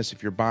mortgage business.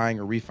 If you're buying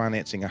or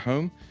refinancing a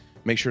home,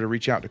 make sure to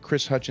reach out to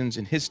Chris Hutchins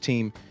and his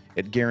team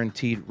at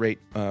Guaranteed Rate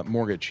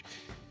Mortgage.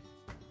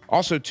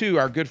 Also, too,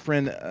 our good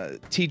friend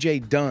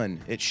TJ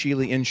Dunn at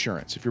Sheely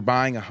Insurance. If you're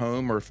buying a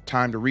home or if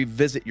time to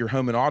revisit your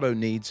home and auto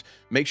needs,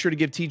 make sure to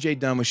give TJ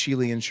Dunn with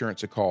Sheely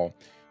Insurance a call.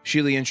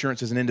 Sheely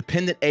Insurance is an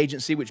independent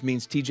agency, which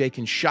means TJ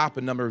can shop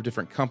a number of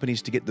different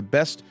companies to get the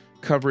best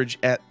coverage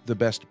at the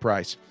best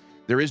price.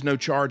 There is no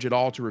charge at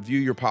all to review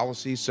your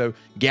policies, so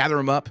gather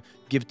them up.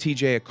 Give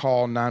TJ a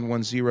call,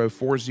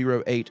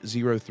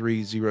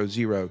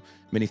 910-408-0300.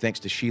 Many thanks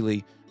to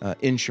Sheely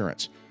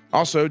Insurance.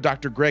 Also,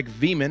 Dr. Greg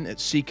Veman at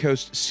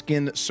Seacoast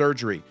Skin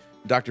Surgery.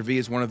 Dr. V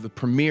is one of the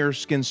premier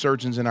skin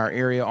surgeons in our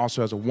area,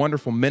 also has a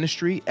wonderful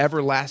ministry,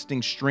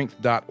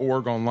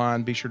 everlastingstrength.org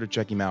online. Be sure to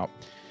check him out.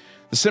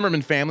 The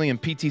Simmerman family and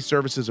PT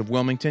Services of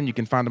Wilmington. You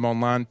can find them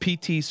online,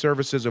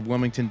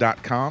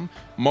 ptservicesofwilmington.com.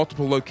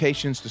 Multiple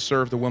locations to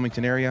serve the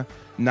Wilmington area,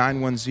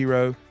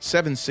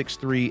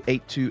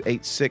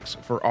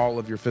 910-763-8286 for all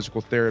of your physical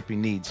therapy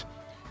needs.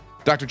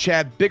 Dr.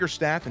 Chad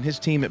Biggerstaff and his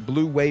team at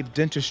Blue Wave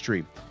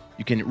Dentistry.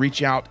 You can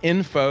reach out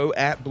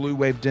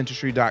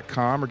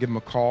info@bluewavedentistry.com or give them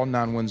a call,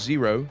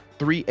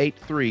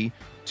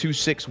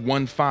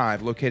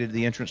 910-383-2615, located at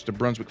the entrance to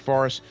Brunswick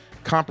Forest.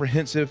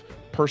 Comprehensive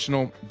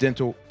personal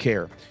dental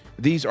care.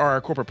 These are our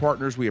corporate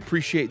partners. We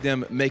appreciate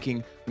them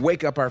making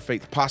Wake Up Our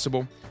Faith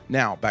possible.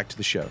 Now, back to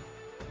the show.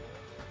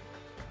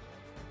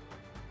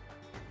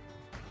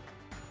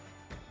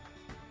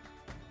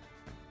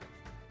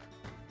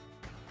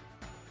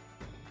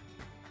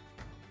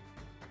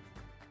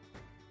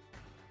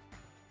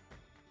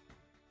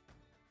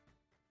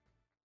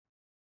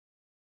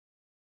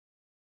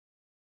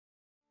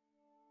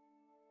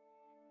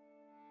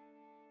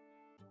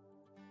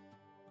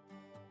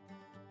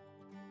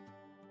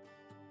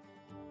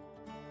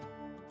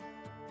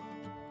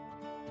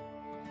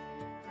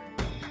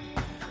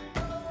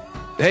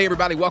 Hey,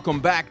 everybody, welcome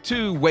back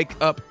to Wake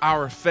Up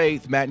Our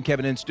Faith. Matt and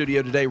Kevin in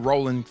studio today,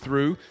 rolling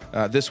through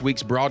this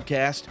week's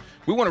broadcast.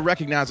 We want to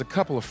recognize a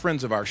couple of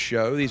friends of our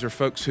show. These are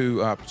folks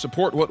who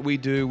support what we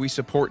do. We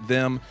support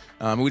them.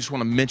 We just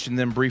want to mention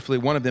them briefly.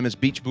 One of them is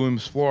Beach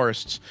Blooms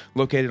Florists,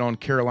 located on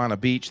Carolina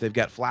Beach. They've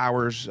got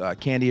flowers,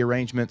 candy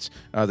arrangements.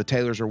 The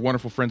Taylors are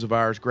wonderful friends of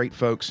ours, great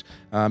folks.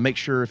 Make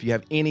sure if you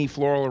have any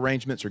floral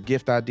arrangements or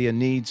gift idea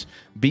needs,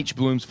 Beach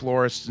Blooms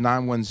Florists,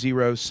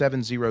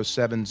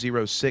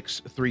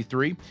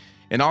 910-707-0633.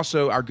 And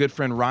also our good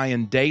friend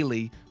Ryan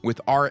Daly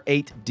with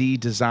R8D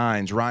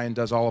Designs. Ryan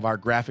does all of our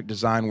graphic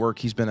design work.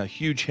 He's been a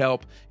huge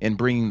help in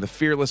bringing the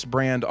Fearless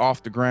brand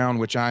off the ground,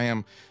 which I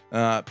am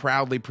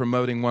proudly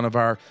promoting one of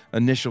our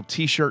initial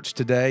T-shirts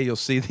today. You'll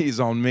see these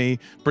on me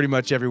pretty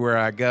much everywhere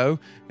I go.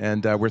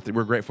 And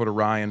we're grateful to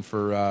Ryan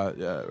for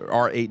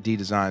R8D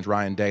Designs,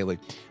 Ryan Daly.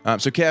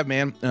 So, Kev,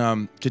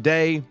 man,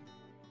 today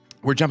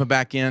we're jumping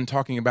back in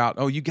talking about,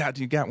 you got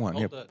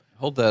one.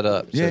 Hold that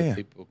up so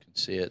people can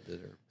see it.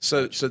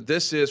 So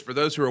this is, for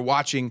those who are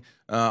watching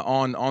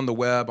on the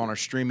web, on our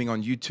streaming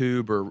on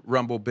YouTube or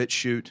Rumble,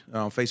 BitChute,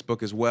 on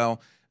Facebook as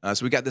well.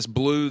 So we got this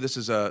blue. This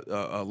is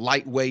a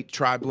lightweight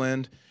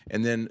tri-blend,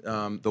 and then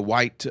the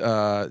white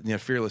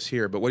Fearless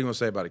here. But what do you want to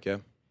say about it,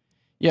 Kev?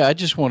 Yeah, I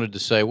just wanted to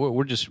say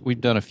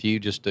we've done a few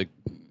just to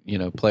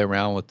play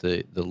around with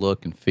the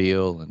look and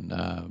feel,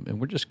 and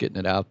we're just getting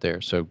it out there.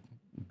 So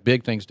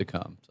big things to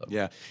come. So.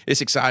 Yeah,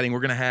 it's exciting. We're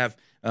going to have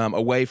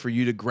a way for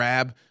you to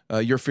grab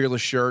your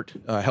Fearless shirt,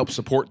 help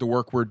support the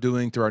work we're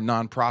doing through our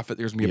nonprofit.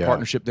 There's going to be a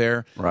partnership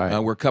there. Right.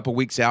 We're a couple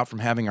weeks out from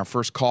having our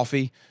first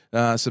coffee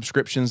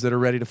subscriptions that are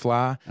ready to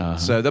fly.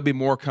 So there'll be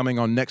more coming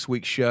on next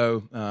week's show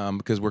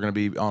because we're going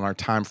to be on our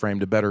time frame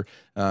to better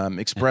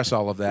express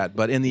all of that.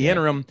 But in the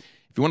interim,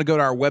 if you want to go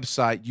to our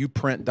website,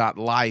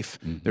 uprint.life,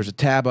 there's a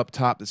tab up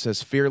top that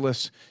says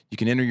Fearless. You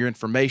can enter your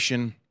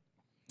information,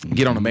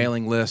 get on a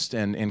mailing list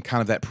and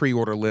kind of that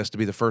pre-order list to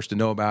be the first to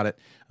know about it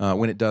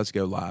when it does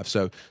go live.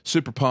 So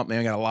super pumped, man.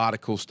 We got a lot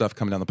of cool stuff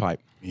coming down the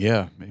pipe.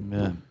 Yeah,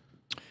 amen.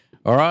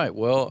 All right,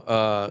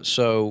 well,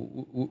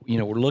 so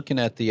we're looking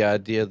at the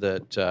idea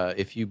that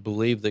if you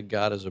believe that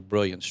God is a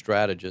brilliant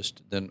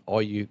strategist, then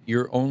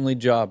your only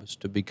job is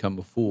to become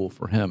a fool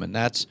for Him, and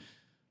that's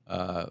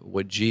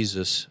what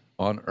Jesus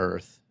on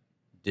earth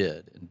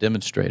did and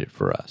demonstrated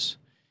for us.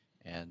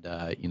 And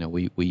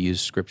we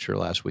used Scripture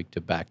last week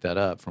to back that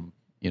up from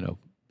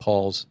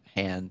Paul's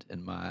hand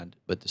and mind,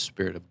 but the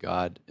Spirit of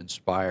God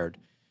inspired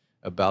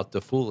about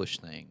the foolish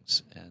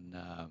things. And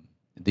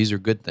these are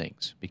good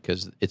things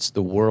because it's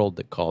the world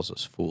that calls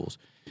us fools.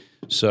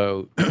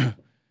 So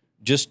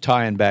just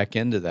tying back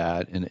into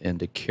that and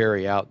to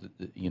carry out,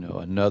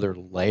 another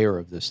layer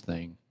of this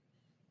thing,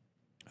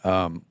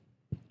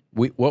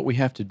 what we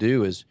have to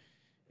do is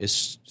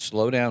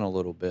slow down a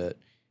little bit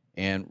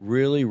and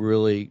really,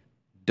 really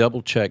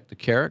double check the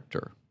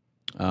character.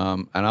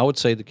 And I would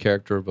say the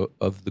character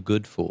of the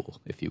good fool,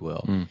 if you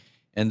will.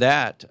 And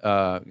that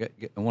I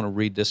want to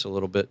read this a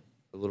little bit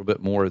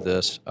more of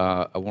this.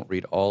 I won't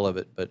read all of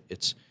it, but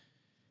it's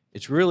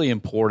really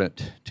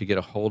important to get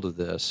a hold of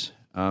this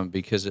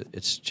because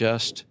it's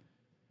just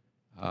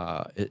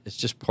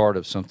part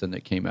of something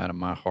that came out of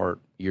my heart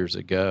years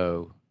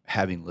ago,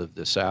 having lived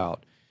this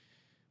out.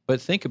 But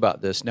think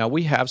about this. Now,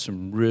 we have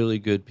some really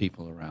good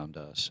people around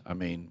us. I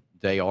mean,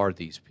 they are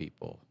these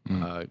people,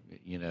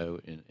 you know,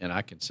 and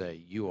I can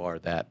say you are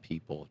that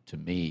people to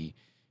me,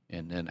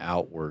 and then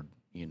outward,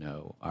 you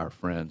know, our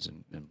friends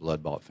and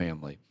blood-bought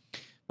family.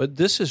 But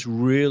this is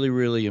really,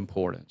 really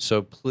important.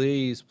 So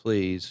please,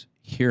 please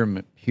hear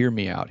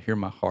me out, hear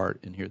my heart,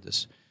 and hear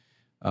this.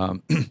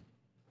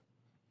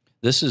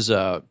 This is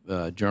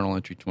Journal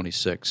Entry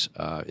 26.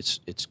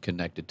 It's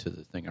connected to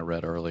the thing I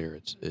read earlier.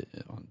 It's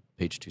on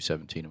page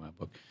 217 of my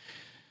book.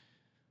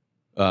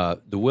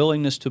 The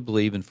willingness to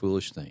believe in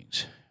foolish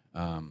things.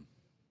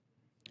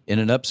 In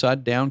an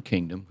upside-down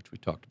kingdom, which we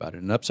talked about, in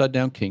an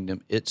upside-down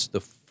kingdom, it's the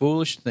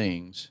foolish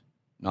things,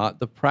 not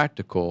the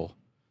practical,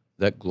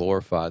 that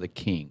glorify the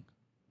king.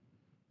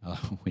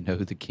 We know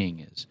who the king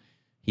is.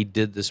 He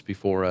did this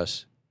before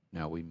us.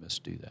 Now we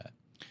must do that.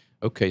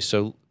 Okay,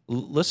 so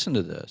listen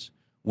to this.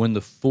 When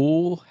the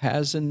fool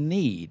has a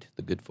need,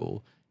 the good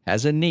fool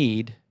has a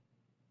need,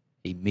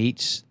 he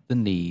meets the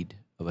need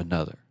of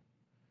another.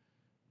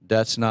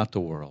 That's not the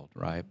world,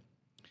 right?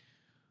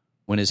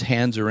 When his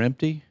hands are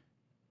empty,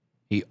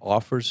 he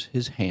offers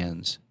his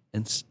hands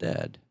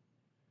instead.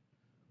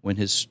 When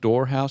his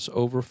storehouse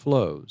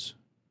overflows,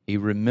 he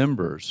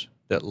remembers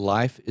that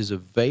life is a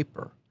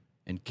vapor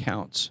and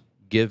counts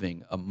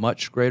giving a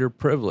much greater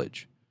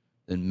privilege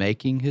than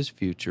making his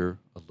future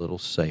a little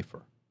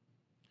safer.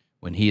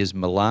 When he is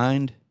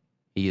maligned,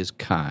 he is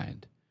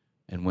kind.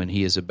 And when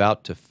he is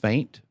about to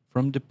faint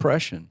from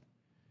depression,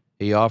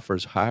 he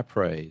offers high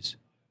praise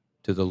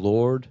to the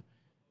Lord,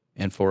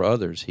 and for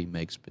others he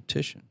makes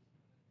petition.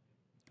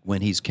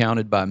 When he's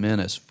counted by men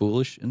as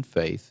foolish in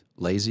faith,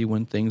 lazy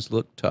when things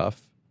look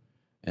tough,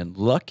 and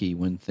lucky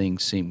when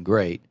things seem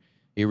great,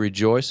 he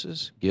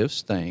rejoices,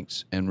 gives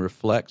thanks, and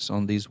reflects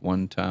on these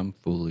one-time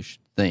foolish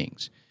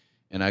things.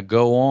 And I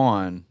go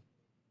on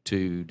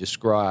to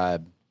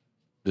describe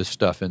this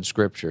stuff in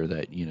Scripture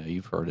that, you know,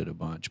 you've heard it a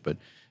bunch, but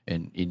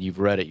and you've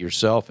read it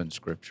yourself in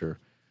Scripture,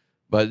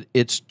 but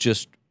it's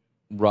just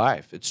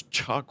rife. It's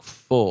chock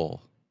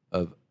full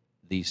of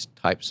these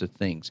types of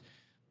things.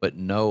 But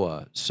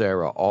Noah,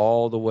 Sarah,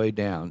 all the way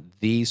down,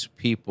 these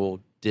people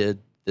did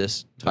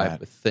this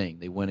type of thing.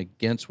 They went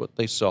against what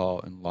they saw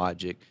in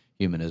logic,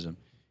 humanism,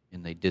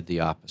 and they did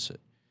the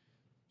opposite.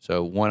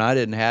 So when I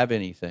didn't have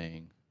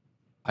anything,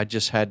 I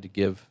just had to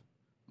give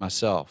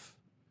myself.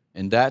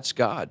 And that's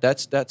God.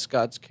 That's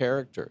God's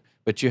character.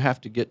 But you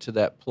have to get to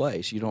that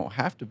place. You don't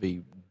have to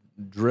be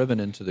driven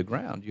into the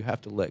ground. You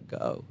have to let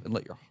go and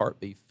let your heart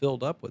be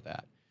filled up with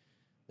that.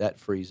 That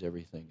frees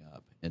everything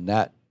up. And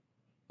that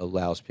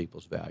allows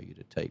people's value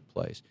to take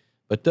place.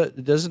 But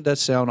doesn't that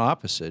sound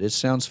opposite? It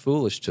sounds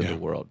foolish to the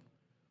world.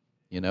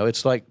 You know,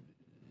 it's like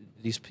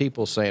these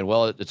people saying,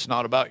 well, it's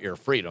not about your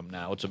freedom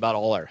now. It's about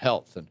all our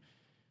health.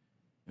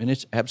 And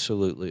it's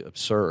absolutely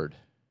absurd.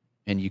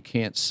 And you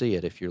can't see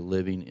it if you're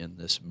living in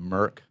this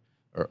muck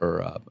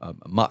or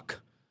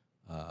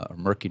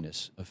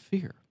murkiness of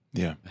fear.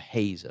 Yeah, a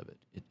haze of it.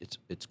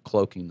 It's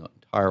cloaking the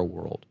entire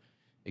world,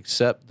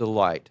 except the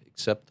light,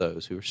 except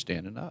those who are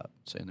standing up,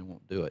 saying they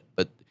won't do it.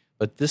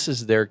 But this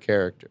is their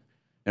character.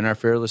 In our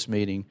Fearless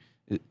meeting,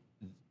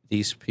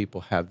 these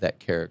people have that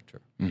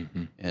character,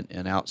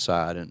 and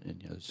outside,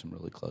 and you know, some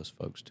really close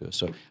folks to us.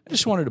 So I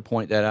just wanted to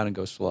point that out and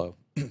go slow.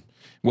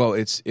 Well,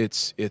 it's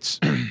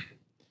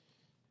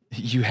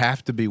you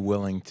have to be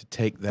willing to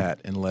take that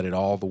and let it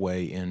all the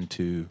way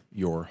into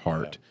your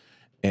heart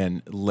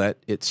and let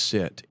it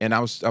sit. And I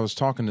was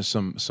talking to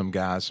some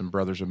guys, some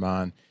brothers of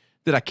mine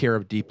that I care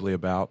deeply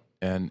about,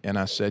 and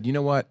I said, you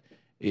know what,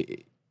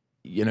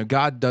 you know,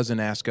 God doesn't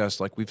ask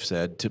us, like we've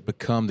said, to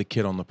become the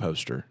kid on the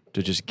poster,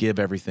 to just give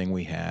everything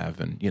we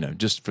have, and you know,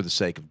 just for the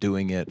sake of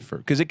doing it,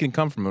 because it can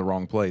come from the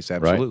wrong place,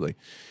 absolutely.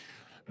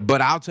 Right.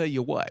 But I'll tell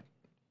you what,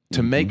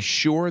 to make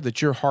sure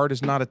that your heart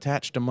is not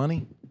attached to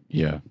money,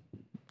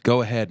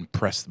 go ahead and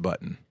press the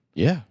button.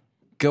 Yeah.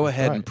 Go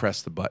ahead and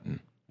press the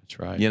button. That's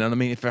right. You know what I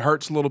mean? If it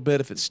hurts a little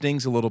bit, if it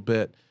stings a little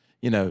bit,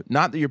 you know,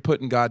 not that you're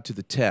putting God to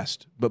the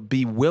test, but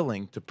be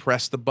willing to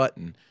press the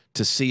button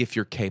to see if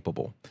you're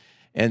capable.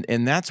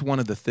 And that's one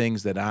of the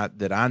things that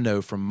I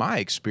know from my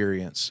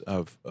experience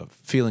of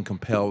feeling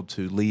compelled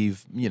to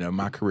leave, you know,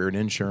 my career in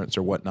insurance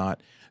or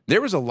whatnot.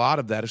 There was a lot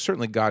of that.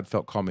 Certainly God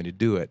felt called me to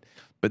do it.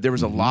 But there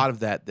was a lot of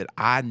that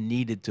I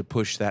needed to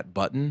push that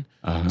button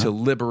to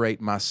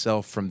liberate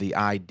myself from the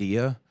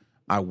idea,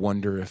 I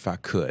wonder if I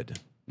could,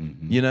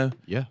 you know?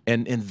 Yeah.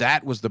 And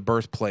that was the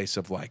birthplace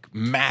of like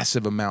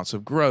massive amounts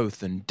of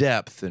growth and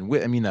depth and,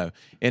 you know,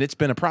 and it's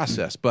been a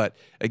process. But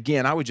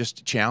again, I would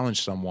just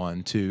challenge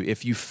someone to,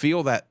 if you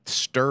feel that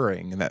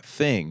stirring and that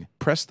thing,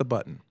 press the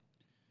button.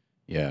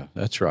 Yeah,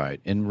 that's right.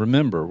 And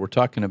remember, we're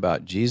talking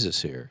about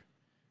Jesus here.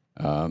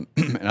 And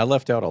I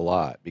left out a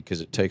lot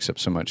because it takes up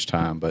so much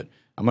time, but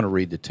I'm going to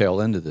read the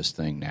tail end of this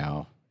thing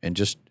now, and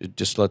just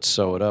let's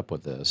sew it up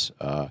with this.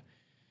 I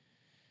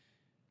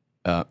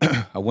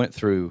went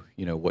through,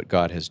 what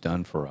God has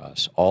done for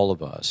us, all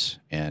of us,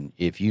 and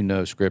if you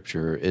know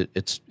Scripture,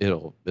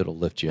 it'll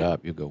lift you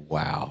up. You'll go,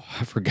 "Wow,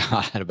 I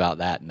forgot about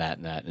that and that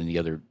and that and the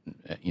other,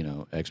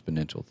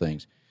 exponential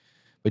things."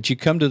 But you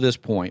come to this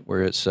point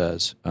where it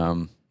says,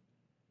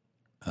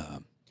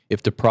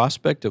 if the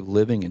prospect of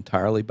living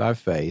entirely by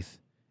faith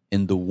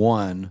in the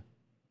one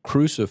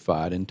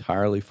crucified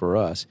entirely for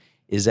us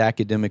is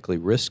academically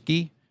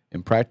risky,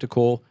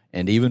 impractical,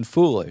 and even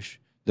foolish,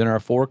 then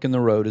our fork in the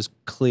road is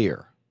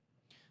clear.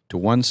 To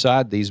one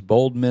side, these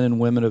bold men and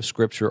women of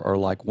Scripture are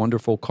like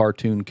wonderful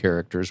cartoon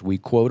characters we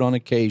quote on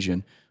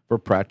occasion for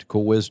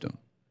practical wisdom.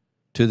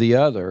 To the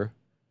other,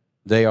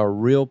 they are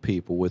real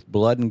people with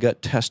blood and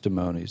gut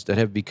testimonies that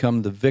have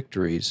become the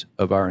victories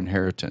of our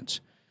inheritance.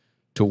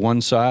 To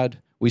one side,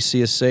 we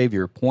see a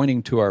Savior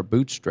pointing to our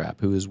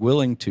bootstrap who is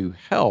willing to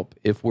help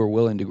if we're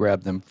willing to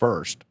grab them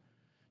first.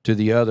 To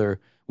the other,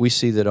 we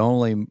see that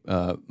only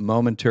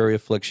momentary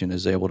affliction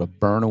is able to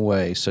burn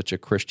away such a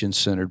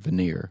Christian-centered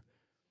veneer.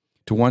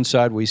 To one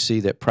side, we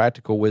see that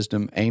practical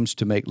wisdom aims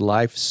to make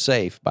life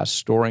safe by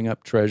storing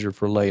up treasure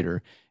for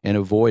later and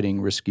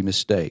avoiding risky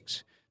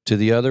mistakes. To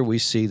the other, we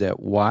see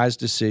that wise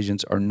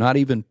decisions are not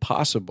even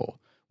possible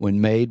when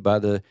made by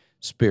the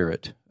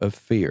spirit of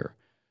fear.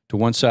 To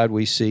one side,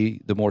 we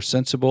see the more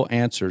sensible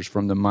answers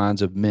from the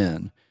minds of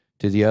men.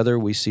 To the other,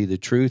 we see the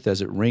truth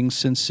as it rings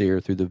sincere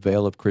through the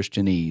veil of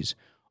Christian ease.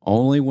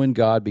 Only when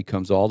God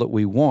becomes all that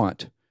we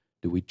want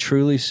do we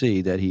truly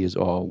see that He is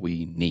all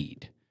we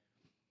need.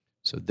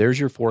 So there's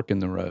your fork in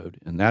the road,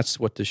 and that's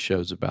what this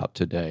show's about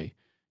today.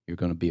 You're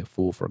going to be a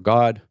fool for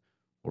God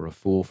or a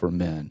fool for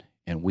men,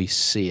 and we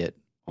see it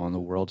on the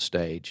world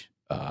stage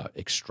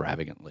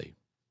extravagantly.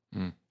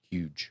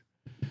 Huge.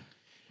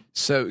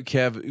 So,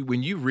 Kev,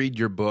 when you read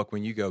your book,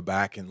 when you go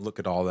back and look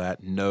at all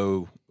that,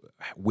 know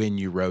when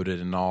you wrote it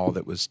and all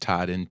that was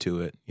tied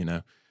into it,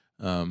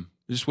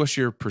 just what's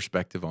your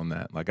perspective on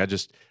that? Like,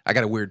 I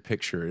got a weird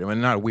picture. I mean,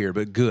 not weird,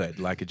 but good.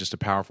 Like, just a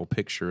powerful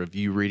picture of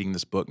you reading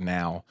this book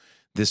now,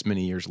 this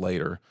many years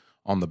later,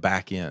 on the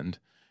back end.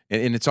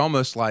 And it's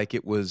almost like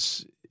it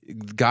was,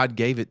 God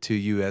gave it to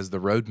you as the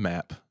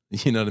roadmap,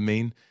 you know what I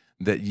mean?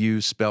 That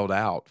you spelled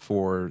out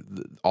for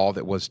all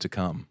that was to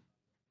come.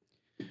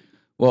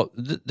 Well,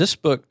 this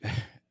book,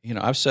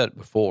 I've said it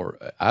before,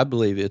 I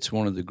believe it's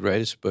one of the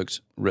greatest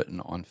books written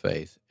on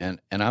faith.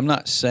 And I'm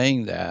not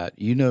saying that.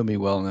 You know me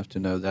well enough to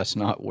know that's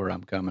not where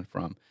I'm coming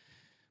from.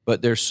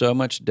 But there's so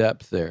much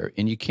depth there,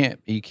 and you can't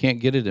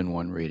get it in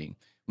one reading.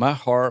 My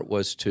heart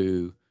was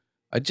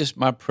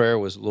my prayer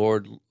was,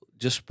 Lord,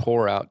 just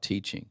pour out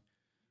teaching.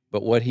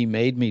 But what He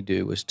made me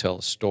do was tell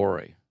a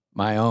story,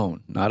 my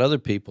own, not other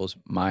people's,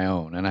 my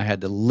own. And I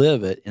had to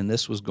live it, and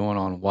this was going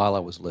on while I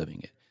was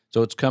living it.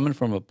 So it's coming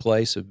from a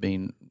place of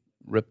being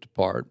ripped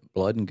apart,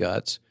 blood and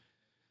guts,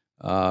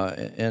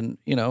 and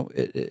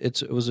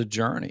it was a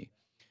journey.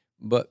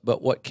 But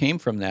what came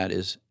from that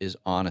is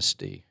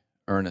honesty,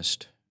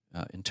 earnest,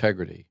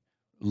 integrity,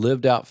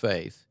 lived out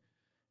faith,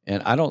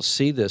 and I don't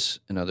see this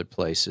in other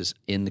places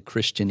in the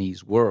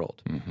Christianese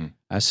world. Mm-hmm.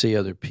 I see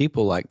other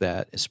people like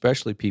that,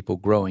 especially people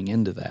growing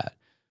into that.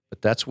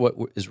 But that's what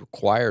is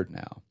required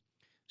now.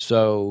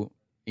 So,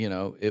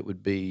 it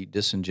would be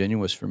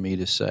disingenuous for me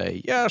to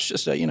say, yeah, it's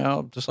just,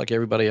 just like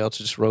everybody else,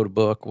 just wrote a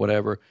book,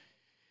 whatever.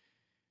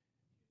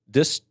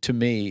 This, to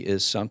me,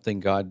 is something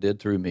God did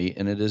through me,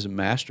 and it is a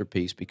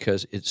masterpiece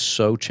because it's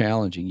so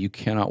challenging. You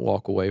cannot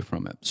walk away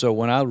from it. So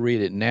when I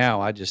read it now,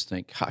 I just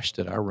think, gosh,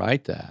 did I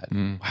write that?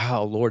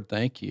 Wow, Lord,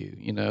 thank you,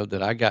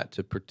 that I got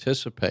to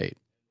participate.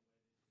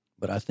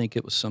 But I think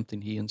it was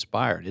something He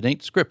inspired. It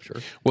ain't Scripture,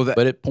 but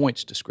it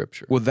points to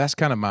Scripture. Well, that's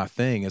kind of my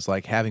thing. Is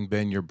like having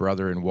been your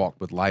brother and walked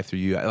with life through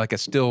you. Like I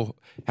still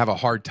have a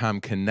hard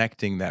time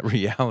connecting that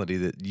reality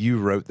that you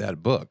wrote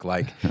that book.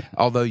 Like,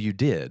 although you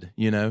did,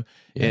 Yeah.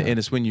 And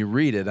it's when you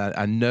read it,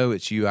 I know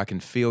it's you. I can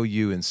feel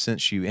you and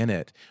sense you in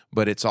it.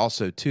 But it's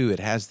also too, it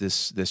has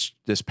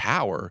this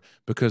power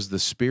because the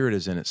Spirit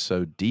is in it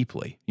so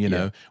deeply.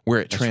 Where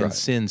it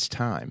transcends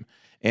time.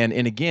 And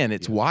again,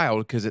 it's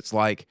wild because it's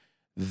like,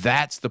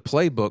 that's the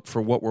playbook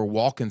for what we're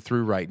walking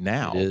through right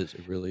now. It is.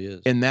 It really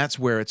is. And that's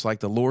where it's like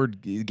the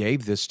Lord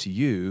gave this to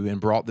you and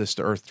brought this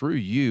to earth through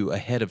you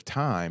ahead of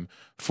time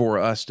for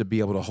us to be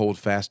able to hold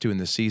fast to in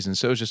this season.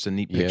 So it's just a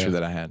neat picture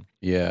that I had.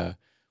 Yeah.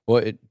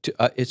 Well,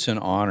 it's an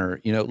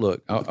honor.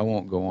 Look, I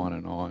won't go on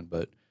and on,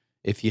 but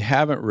if you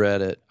haven't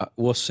read it,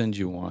 we'll send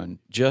you one.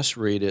 Just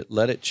read it.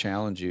 Let it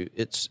challenge you.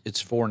 It's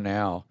for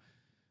now,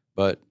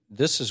 but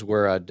this is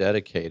where I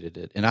dedicated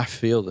it, and I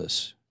feel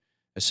this.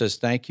 It says,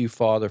 "Thank you,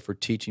 Father, for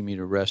teaching me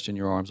to rest in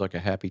your arms like a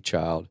happy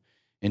child,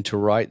 and to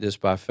write this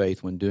by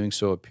faith when doing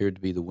so appeared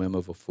to be the whim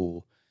of a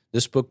fool.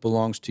 This book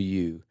belongs to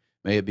you.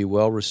 May it be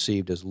well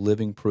received as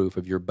living proof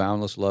of your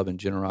boundless love and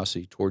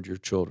generosity toward your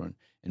children,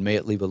 and may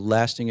it leave a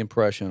lasting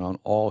impression on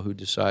all who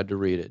decide to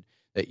read it.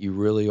 that you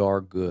really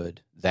are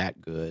good,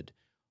 that good,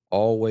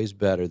 always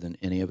better than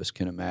any of us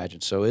can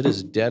imagine. So it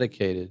is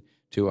dedicated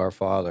to our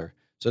Father.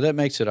 So that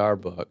makes it our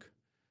book,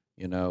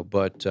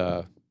 but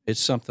it's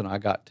something I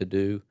got to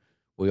do.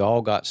 We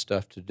all got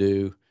stuff to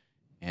do,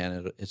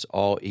 and it's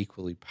all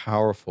equally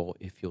powerful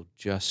if you'll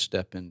just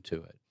step into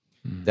it.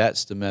 Mm.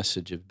 That's the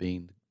message of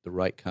being the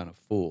right kind of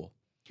fool.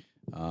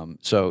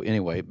 So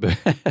anyway,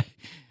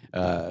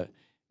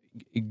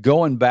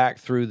 going back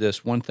through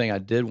this, one thing I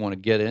did want to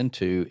get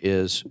into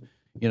is,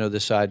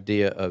 this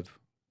idea of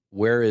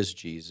where is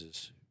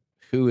Jesus?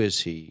 Who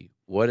is he?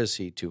 What is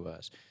he to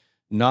us?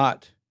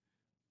 Not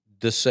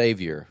the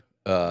Savior.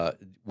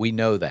 We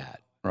know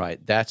that, right?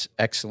 That's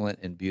excellent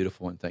and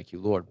beautiful, and thank you,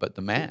 Lord. But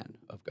the man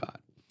of God.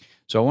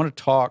 So I want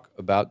to talk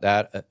about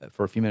that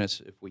for a few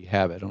minutes if we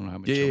have it. I don't know how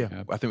much time we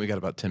have. I think we got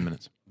about 10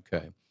 minutes.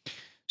 Okay.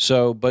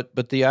 So,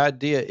 but the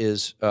idea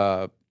is,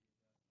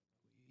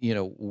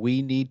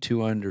 we need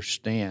to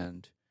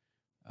understand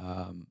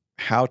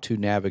how to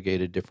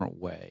navigate a different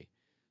way.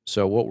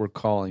 So what we're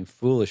calling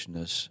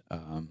foolishness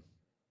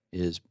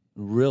is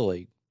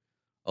really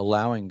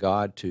allowing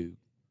God to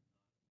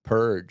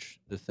purge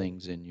the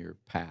things in your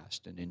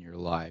past and in your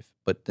life,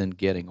 but then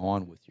getting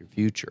on with your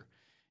future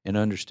and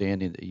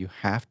understanding that you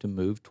have to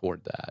move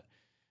toward that.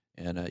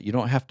 And you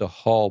don't have to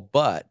haul,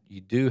 but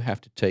you do have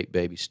to take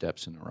baby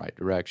steps in the right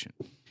direction.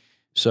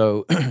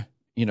 So,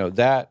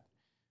 that,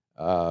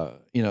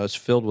 it's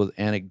filled with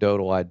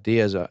anecdotal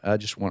ideas. I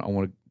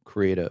want to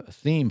create a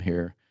theme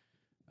here.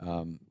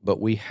 But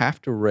we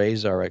have to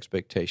raise our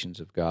expectations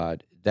of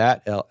God.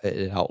 That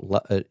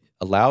it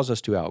allows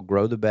us to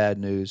outgrow the bad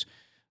news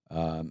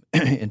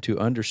and to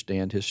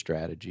understand His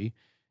strategy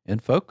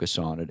and focus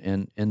on it,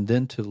 and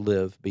then to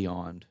live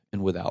beyond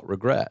and without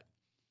regret.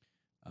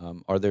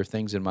 Are there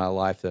things in my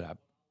life that I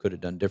could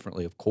have done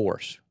differently? Of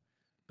course.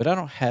 But I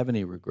don't have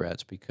any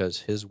regrets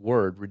because His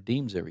Word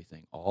redeems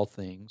everything. All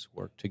things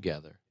work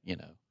together,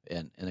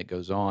 and it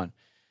goes on.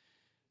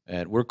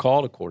 And we're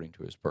called according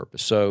to His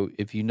purpose. So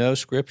if you know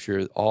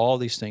Scripture, all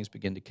these things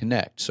begin to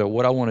connect. So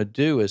what I want to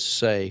do is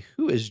say,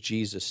 who is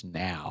Jesus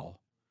now?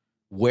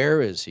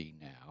 Where is He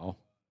now,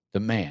 the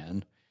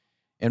man?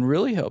 And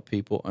really help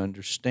people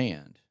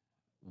understand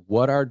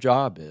what our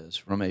job is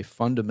from a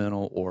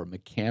fundamental or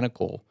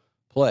mechanical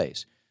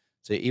place.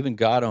 So even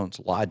God owns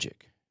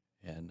logic,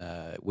 and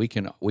we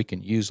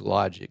can use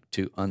logic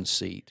to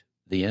unseat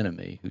the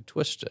enemy who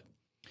twists it.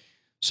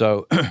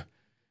 So,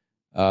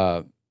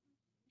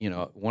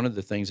 one of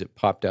the things that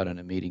popped out in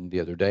a meeting the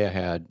other day I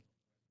had,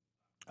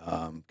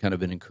 kind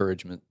of an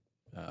encouragement,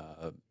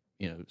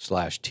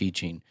 /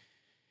 teaching.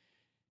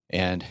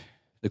 And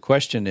the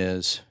question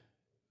is,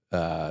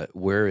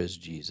 where is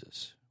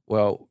Jesus?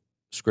 Well,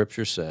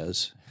 Scripture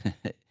says,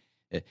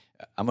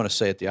 I'm going to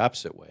say it the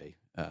opposite way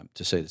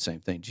to say the same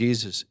thing.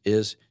 Jesus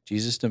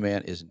the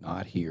man is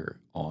not here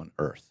on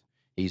earth.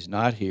 He's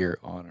not here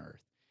on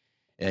earth.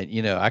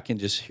 And, I can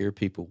just hear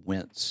people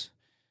wince.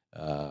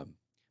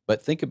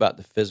 But think about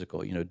the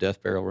physical,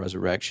 death, burial,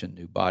 resurrection,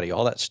 new body,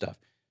 all that stuff.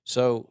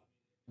 So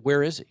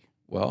where is He?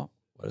 Well,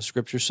 what does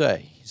Scripture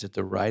say? He's at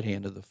the right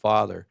hand of the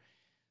Father.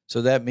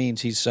 So that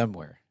means He's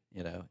somewhere,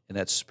 in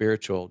that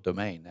spiritual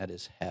domain. That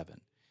is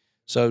heaven.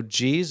 So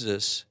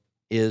Jesus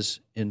is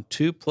in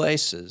two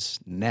places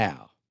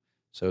now.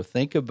 So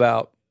think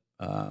about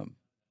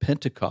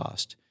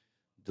Pentecost,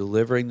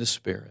 delivering the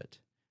Spirit,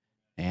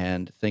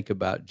 and think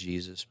about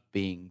Jesus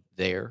being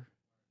there,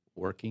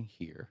 working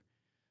here.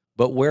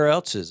 But where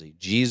else is He?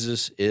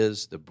 Jesus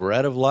is the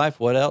bread of life.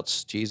 What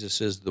else?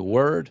 Jesus is the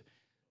Word.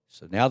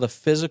 So now the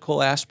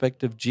physical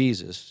aspect of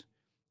Jesus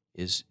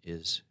is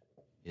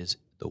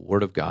the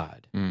Word of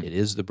God. It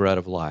is the bread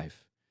of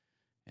life.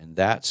 And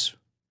that's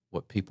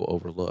what people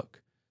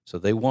overlook. So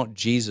they want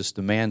Jesus,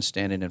 the man,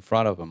 standing in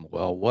front of them.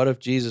 Well, what if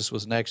Jesus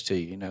was next to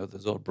you?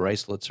 Those little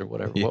bracelets or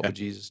whatever. Yeah. What would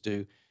Jesus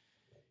do?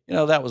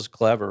 That was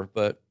clever,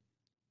 but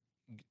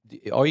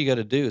all you got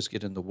to do is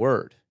get in the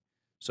Word.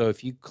 So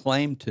if you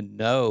claim to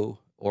know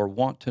or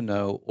want to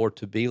know or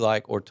to be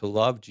like or to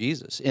love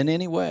Jesus in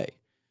any way,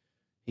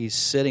 He's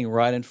sitting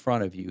right in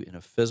front of you in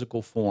a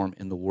physical form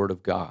in the Word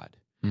of God.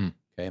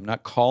 Okay, I'm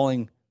not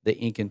calling the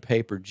ink and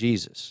paper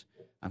Jesus.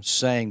 I'm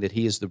saying that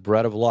He is the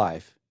bread of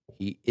life.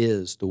 He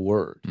is the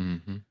Word,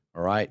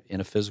 all right,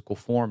 in a physical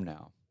form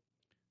now.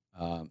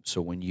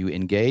 So when you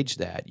engage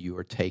that, you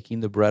are taking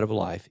the bread of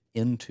life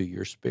into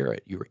your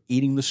spirit. You're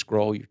eating the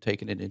scroll. You're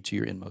taking it into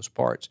your inmost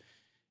parts.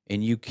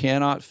 And you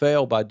cannot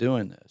fail by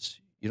doing this.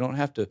 You don't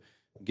have to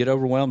get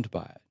overwhelmed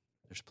by it.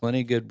 There's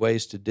plenty of good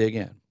ways to dig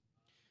in.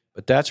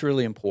 But that's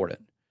really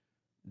important.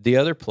 The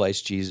other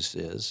place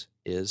Jesus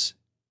is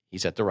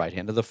He's at the right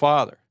hand of the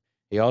Father.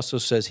 He also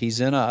says He's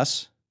in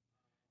us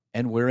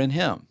and we're in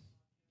Him.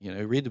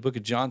 Read the book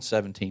of John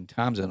 17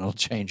 times and it'll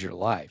change your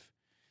life.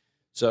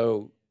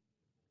 So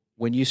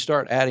when you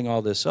start adding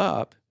all this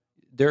up,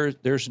 there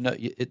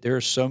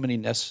are so many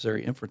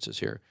necessary inferences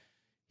here.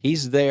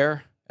 He's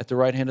there at the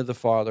right hand of the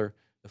Father.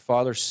 The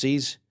Father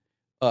sees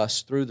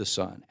us through the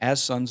Son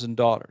as sons and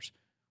daughters.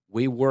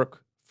 We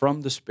work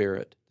from the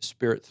Spirit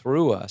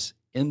through us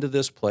into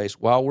this place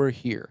while we're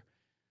here.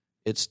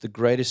 It's the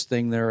greatest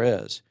thing there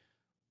is.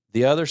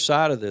 The other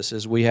side of this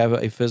is we have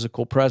a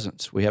physical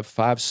presence. We have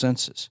 5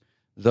 senses.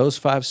 Those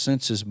 5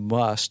 senses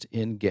must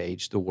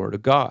engage the Word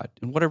of God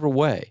in whatever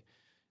way.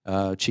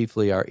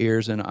 Chiefly our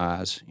ears and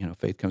eyes.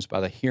 Faith comes by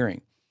the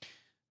hearing,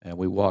 and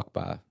we walk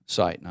by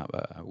sight,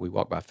 we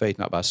walk by faith,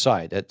 not by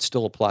sight. That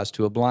still applies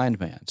to a blind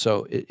man.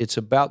 So it's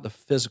about the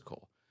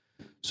physical.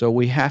 So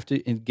we have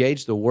to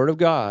engage the Word of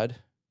God,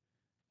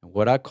 and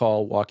what I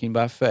call walking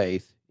by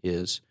faith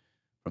is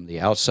from the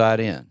outside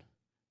in.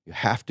 You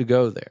have to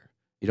go there.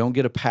 You don't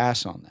get a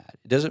pass on that.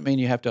 It doesn't mean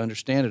you have to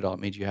understand it all. It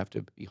means you have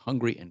to be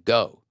hungry and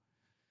go.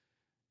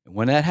 And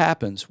when that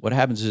happens, what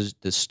happens is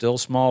the still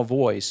small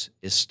voice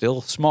is still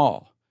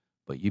small,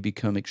 but you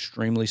become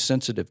extremely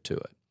sensitive to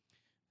it.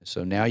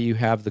 So now you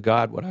have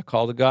what I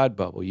call the God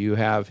bubble. You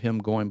have Him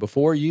going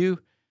before you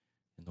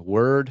in the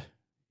Word.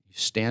 You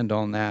stand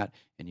on that,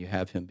 and you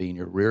have Him being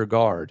your rear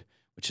guard,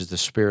 which is the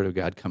Spirit of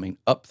God coming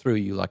up through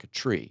you like a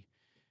tree.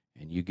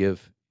 And you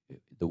give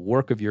the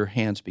work of your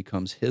hands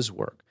becomes His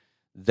work.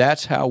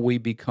 That's how we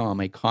become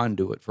a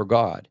conduit for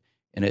God,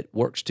 and it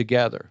works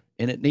together,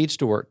 and it needs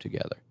to work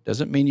together.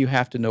 Doesn't mean you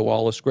have to know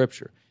all of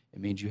Scripture.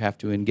 It means you have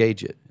to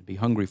engage it and be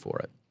hungry for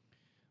it.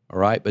 All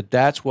right? But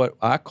that's what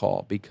I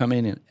call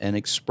becoming an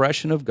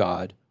expression of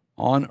God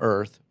on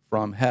earth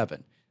from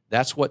heaven.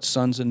 That's what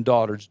sons and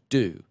daughters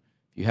do.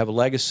 If you have a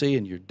legacy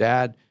and your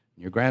dad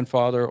and your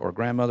grandfather or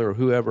grandmother or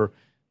whoever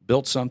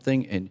built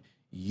something and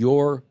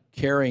you're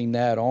carrying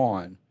that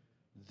on,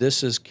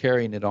 this is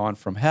carrying it on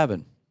from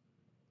heaven.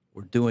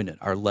 We're doing it.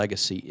 Our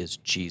legacy is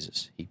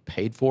Jesus. He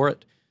paid for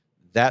it.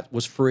 That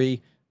was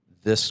free.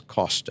 This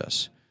cost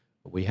us.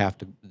 But we have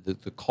to,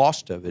 the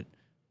cost of it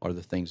are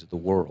the things of the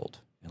world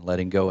and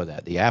letting go of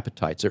that. The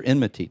appetites are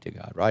enmity to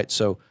God, right?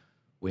 So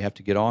we have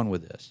to get on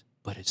with this.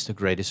 But it's the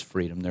greatest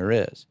freedom there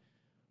is.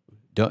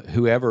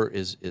 Whoever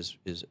is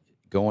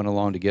going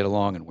along to get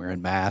along and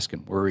wearing masks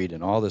and worried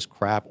and all this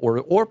crap,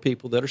 or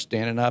people that are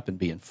standing up and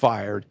being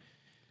fired,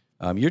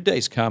 your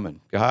day's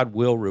coming. God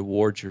will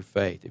reward your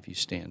faith if you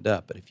stand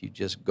up. But if you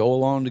just go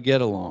along to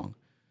get along,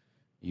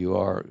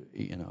 you're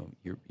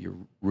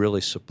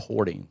really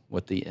supporting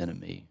what the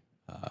enemy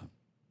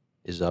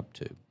is up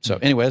to. So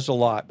anyway, that's a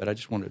lot, but I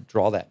just wanted to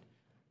draw that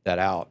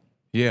out.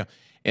 Yeah,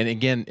 and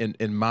again,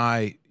 in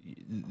my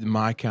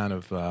kind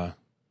of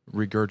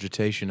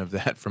regurgitation of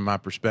that from my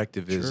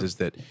perspective is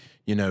that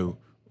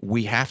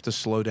we have to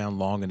slow down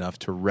long enough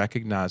to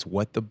recognize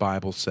what the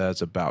Bible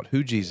says about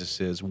who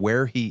Jesus is,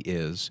 where He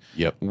is,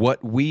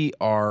 what we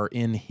are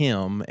in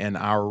Him, and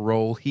our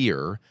role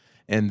here,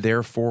 and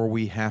therefore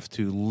we have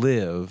to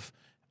live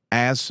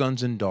as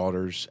sons and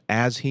daughters,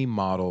 as He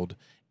modeled,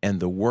 and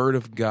the Word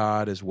of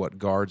God is what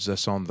guards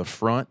us on the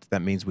front.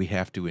 That means we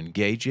have to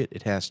engage it.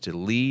 It has to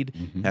lead,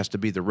 has to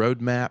be the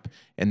roadmap,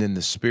 and then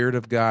the Spirit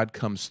of God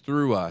comes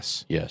through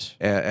us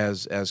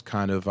as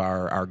kind of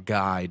our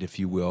guide, if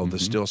you will, the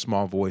still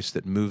small voice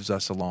that moves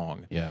us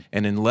along. Yeah.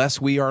 And unless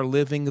we are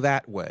living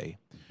that way,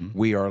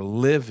 we are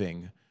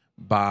living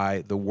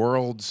by the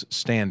world's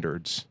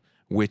standards,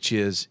 which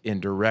is in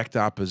direct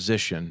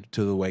opposition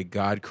to the way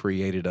God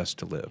created us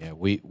to live. Yeah,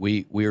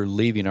 we are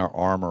leaving our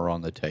armor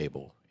on the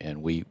table,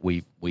 and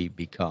we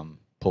become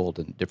pulled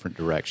in different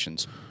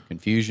directions.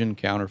 Confusion,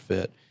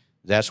 counterfeit.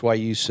 That's why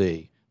you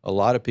see a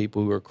lot of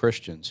people who are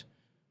Christians,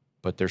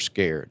 but they're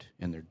scared,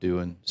 and they're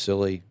doing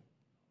silly,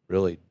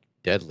 really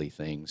deadly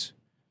things,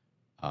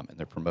 and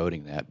they're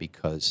promoting that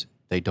because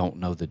they don't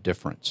know the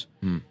difference.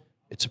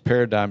 It's a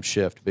paradigm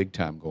shift, big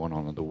time, going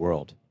on in the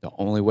world. The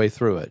only way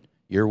through it,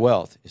 your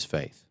wealth, is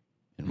faith,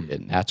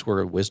 and that's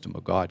where the wisdom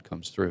of God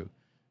comes through.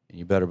 And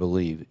you better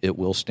believe it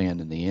will stand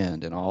in the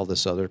end, and all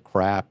this other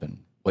crap and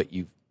what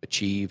you've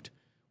achieved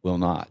will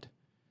not.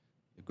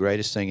 The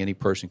greatest thing any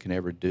person can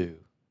ever do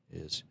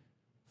is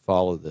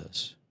follow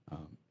this.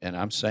 And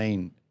I'm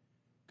saying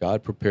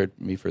God prepared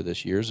me for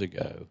this years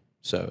ago,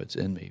 so it's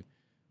in me.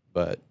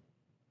 But,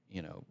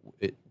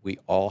 we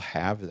all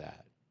have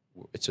that.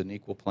 It's an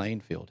equal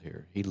playing field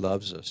here. He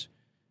loves us.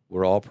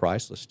 We're all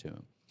priceless to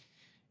Him.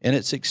 And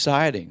it's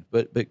exciting,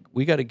 but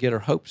we got to get our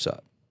hopes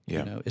up.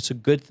 Yeah. It's a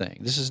good thing.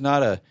 This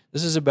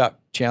is about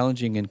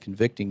challenging and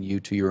convicting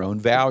you to your own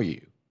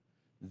value.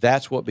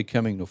 That's what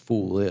becoming a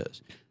fool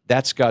is.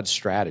 That's God's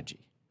strategy.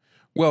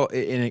 Well,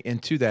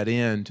 and to that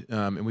end,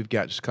 and we've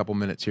got just a couple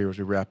minutes here as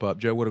we wrap up.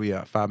 Joe, what are we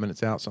at? 5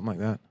 minutes out, something like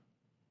that?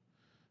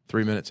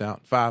 3 minutes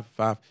out? Five.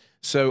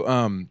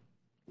 So,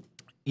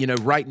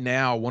 right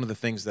now, one of the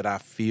things that I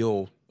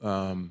feel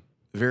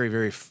very,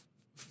 very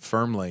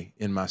firmly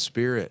in my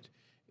spirit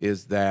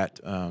is that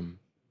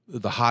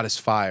the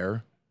hottest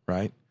fire,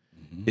 right,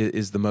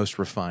 is the most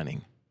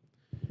refining.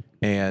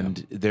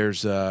 And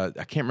there's I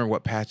can't remember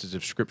what passage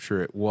of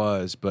Scripture it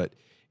was, but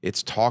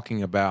it's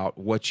talking about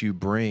what you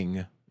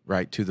bring,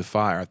 right, to the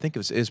fire. I think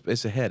it's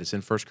ahead. It's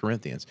in 1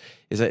 Corinthians.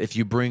 Is that if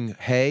you bring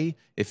hay,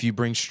 if you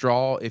bring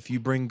straw, if you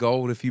bring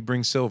gold, if you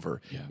bring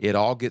silver, it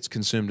all gets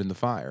consumed in the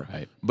fire.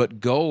 Right. But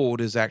gold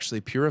is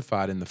actually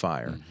purified in the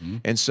fire.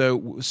 And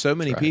so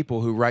many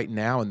people who right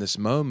now in this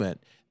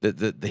moment,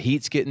 the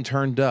heat's getting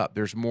turned up.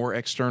 There's more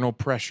external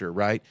pressure,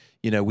 right?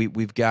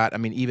 We've got,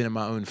 even in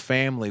my own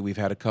family, we've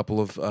had a couple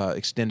of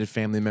extended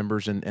family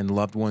members and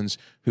loved ones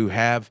who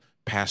have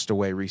passed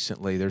away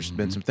recently. There's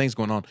been some things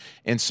going on.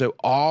 And so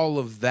all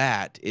of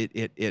that,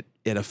 it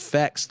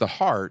affects the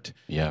heart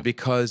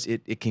because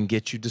it can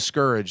get you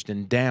discouraged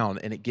and down,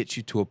 and it gets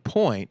you to a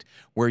point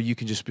where you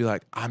can just be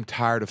like, I'm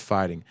tired of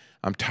fighting.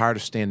 I'm tired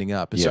of standing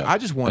up. And so I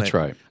just want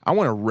to, I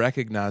want to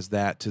recognize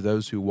that to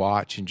those who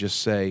watch and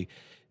just say,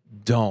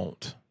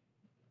 don't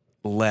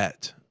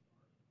let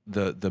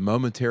the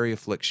momentary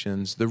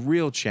afflictions, the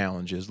real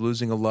challenges,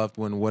 losing a loved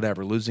one,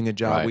 whatever, losing a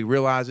job. We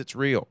realize it's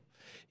real.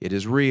 It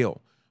is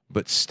real.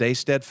 But stay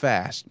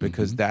steadfast,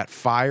 because that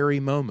fiery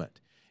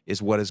moment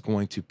is what is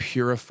going to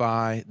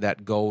purify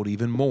that gold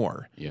even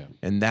more. Yeah.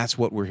 And that's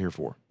what we're here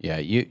for. Yeah,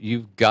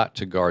 you've got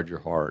to guard your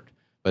heart.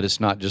 But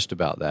it's not just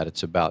about that.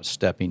 It's about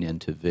stepping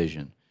into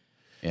vision.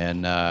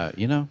 And,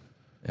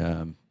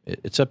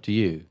 it's up to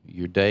you.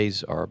 Your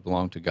days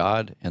belong to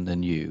God and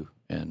then you.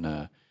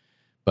 And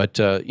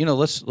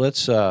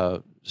let's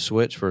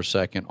switch for a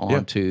second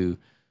on to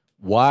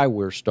why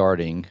we're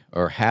starting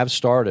or have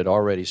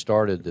already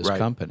started this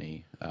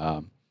company.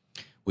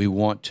 We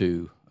want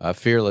to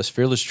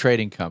Fearless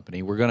Trading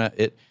Company. We're gonna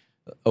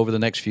over the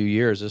next few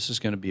years. This is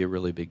going to be a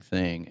really big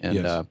thing,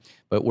 and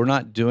but we're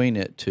not doing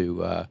it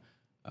to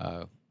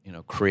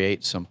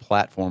create some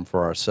platform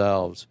for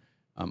ourselves.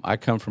 I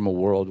come from a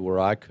world where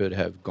I could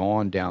have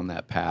gone down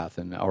that path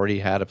and already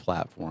had a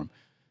platform.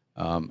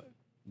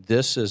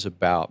 This is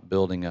about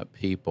building up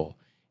people,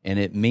 and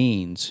it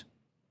means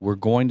we're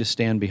going to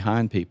stand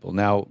behind people.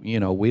 Now,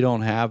 we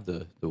don't have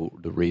the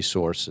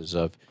resources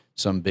of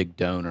some big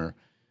donor,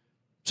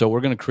 so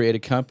we're going to create a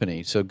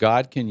company so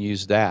God can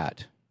use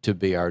that to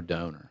be our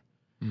donor.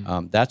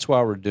 That's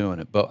why we're doing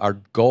it. But our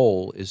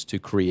goal is to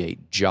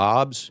create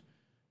jobs,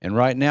 and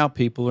right now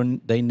people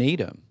they need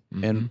them,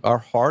 and our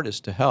heart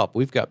is to help.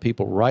 We've got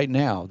people right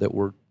now that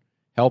we're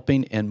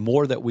helping, and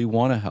more that we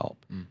want to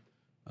help.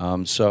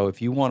 So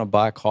if you want to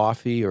buy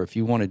coffee, or if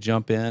you want to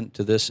jump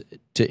into this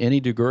to any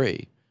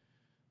degree,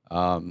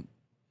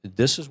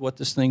 this is what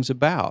this thing's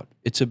about.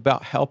 It's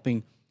about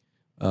helping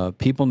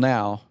people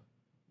now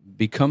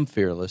become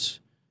fearless,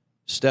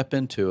 step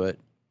into it,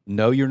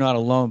 know you're not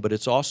alone, but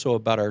it's also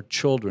about our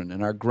children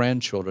and our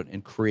grandchildren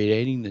and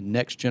creating the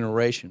next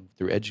generation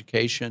through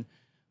education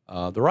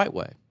the right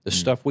way, the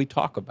stuff we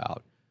talk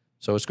about.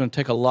 So it's going to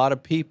take a lot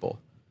of people,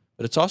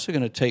 but it's also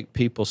going to take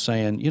people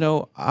saying,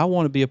 I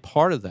want to be a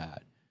part of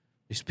that.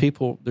 These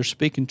people, they're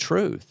speaking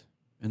truth,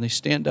 and they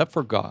stand up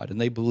for God, and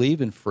they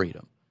believe in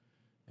freedom.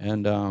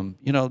 And,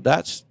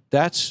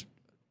 that's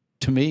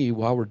to me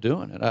why we're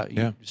doing it.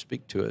 You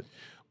speak to it.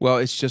 Well,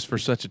 it's just for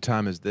such a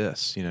time as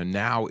this.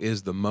 Now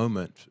is the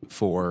moment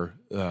for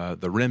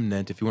the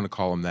remnant, if you want to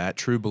call them that,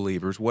 true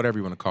believers, whatever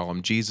you want to call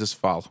them, Jesus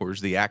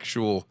followers, the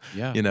actual,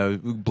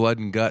 blood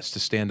and guts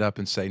to stand up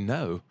and say,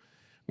 no,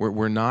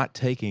 we're not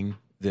taking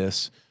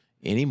this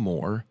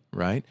anymore,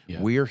 right?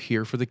 Yeah. We are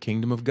here for the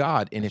kingdom of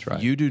God. And if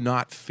you do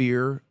not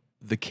fear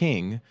the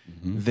king,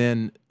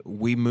 then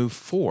we move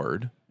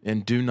forward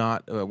and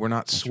we're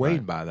not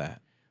swayed by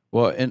that.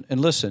 Well, and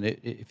listen,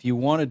 if you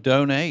want to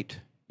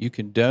donate, you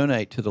can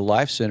donate to the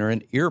Life Center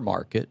and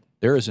earmark it.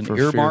 There is an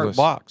earmark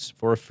box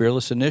for a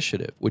Fearless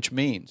initiative, which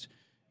means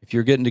if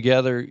you're getting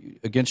together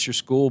against your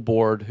school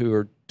board who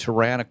are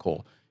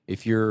tyrannical,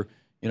 if you're,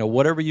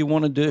 whatever you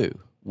want to do,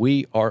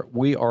 we are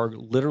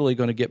literally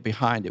going to get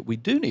behind it. We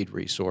do need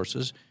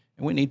resources,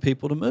 and we need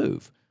people to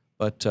move.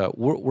 But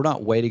we're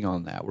not waiting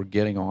on that. We're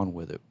getting on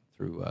with it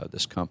through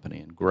this company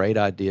and great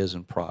ideas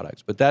and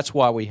products. But that's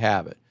why we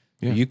have it.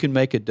 Yeah. You can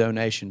make a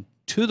donation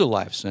to the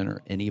Life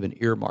Center and even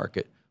earmark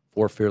it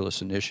for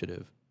Fearless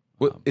Initiative.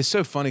 Well, it's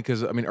so funny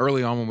because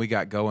early on when we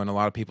got going, a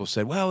lot of people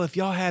said, "Well, if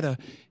y'all had a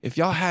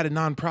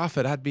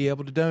nonprofit, I'd be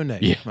able to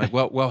donate." Yeah. Like,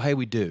 well, hey,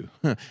 we do,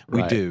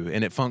 we do,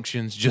 and it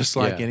functions just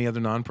like any other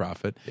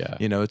nonprofit. Yeah.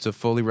 It's a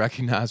fully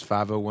recognized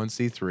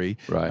 501c3.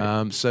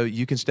 Right. So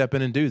you can step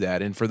in and do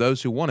that. And for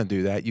those who want to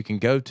do that, you can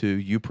go to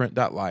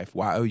youprint.life,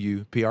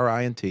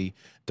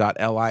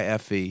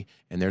 youprint.life,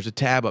 and there's a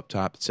tab up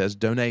top that says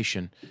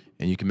donation,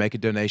 and you can make a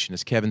donation.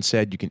 As Kevin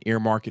said, you can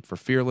earmark it for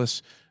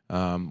Fearless.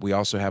 We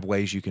also have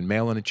ways you can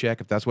mail in a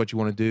check. If that's what you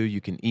want to do,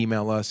 you can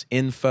email us,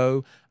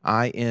 info,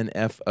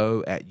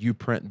 I-N-F-O,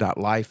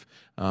 @youprint.life.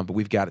 But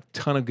we've got a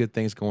ton of good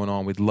things going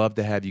on. We'd love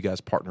to have you guys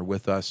partner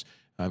with us.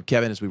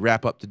 Kevin, as we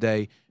wrap up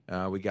today,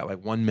 we got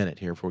like 1 minute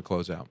here before we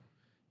close out.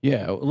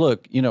 Yeah,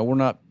 look, we're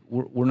not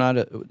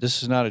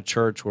this is not a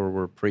church where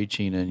we're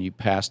preaching and you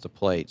pass the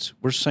plates.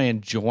 We're saying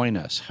join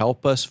us,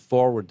 help us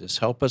forward this,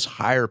 help us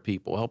hire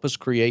people, help us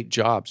create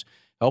jobs.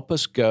 Help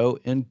us go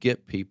and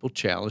get people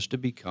challenged to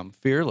become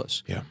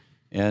fearless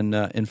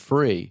and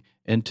free,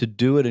 and to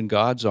do it in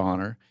God's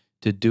honor,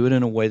 to do it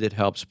in a way that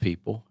helps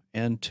people,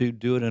 and to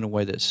do it in a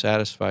way that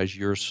satisfies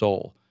your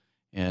soul.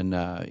 And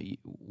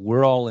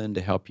we're all in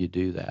to help you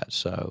do that.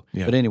 So,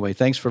 but anyway,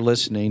 thanks for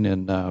listening,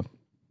 and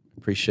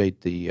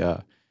appreciate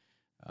the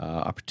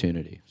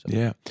opportunity. So.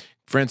 Yeah.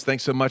 Friends,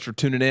 thanks so much for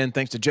tuning in.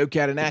 Thanks to Joe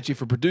Catanacci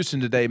for producing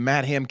today.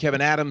 Matt Ham,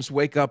 Kevin Adams,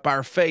 Wake Up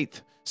Our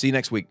Faith. See you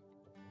next week.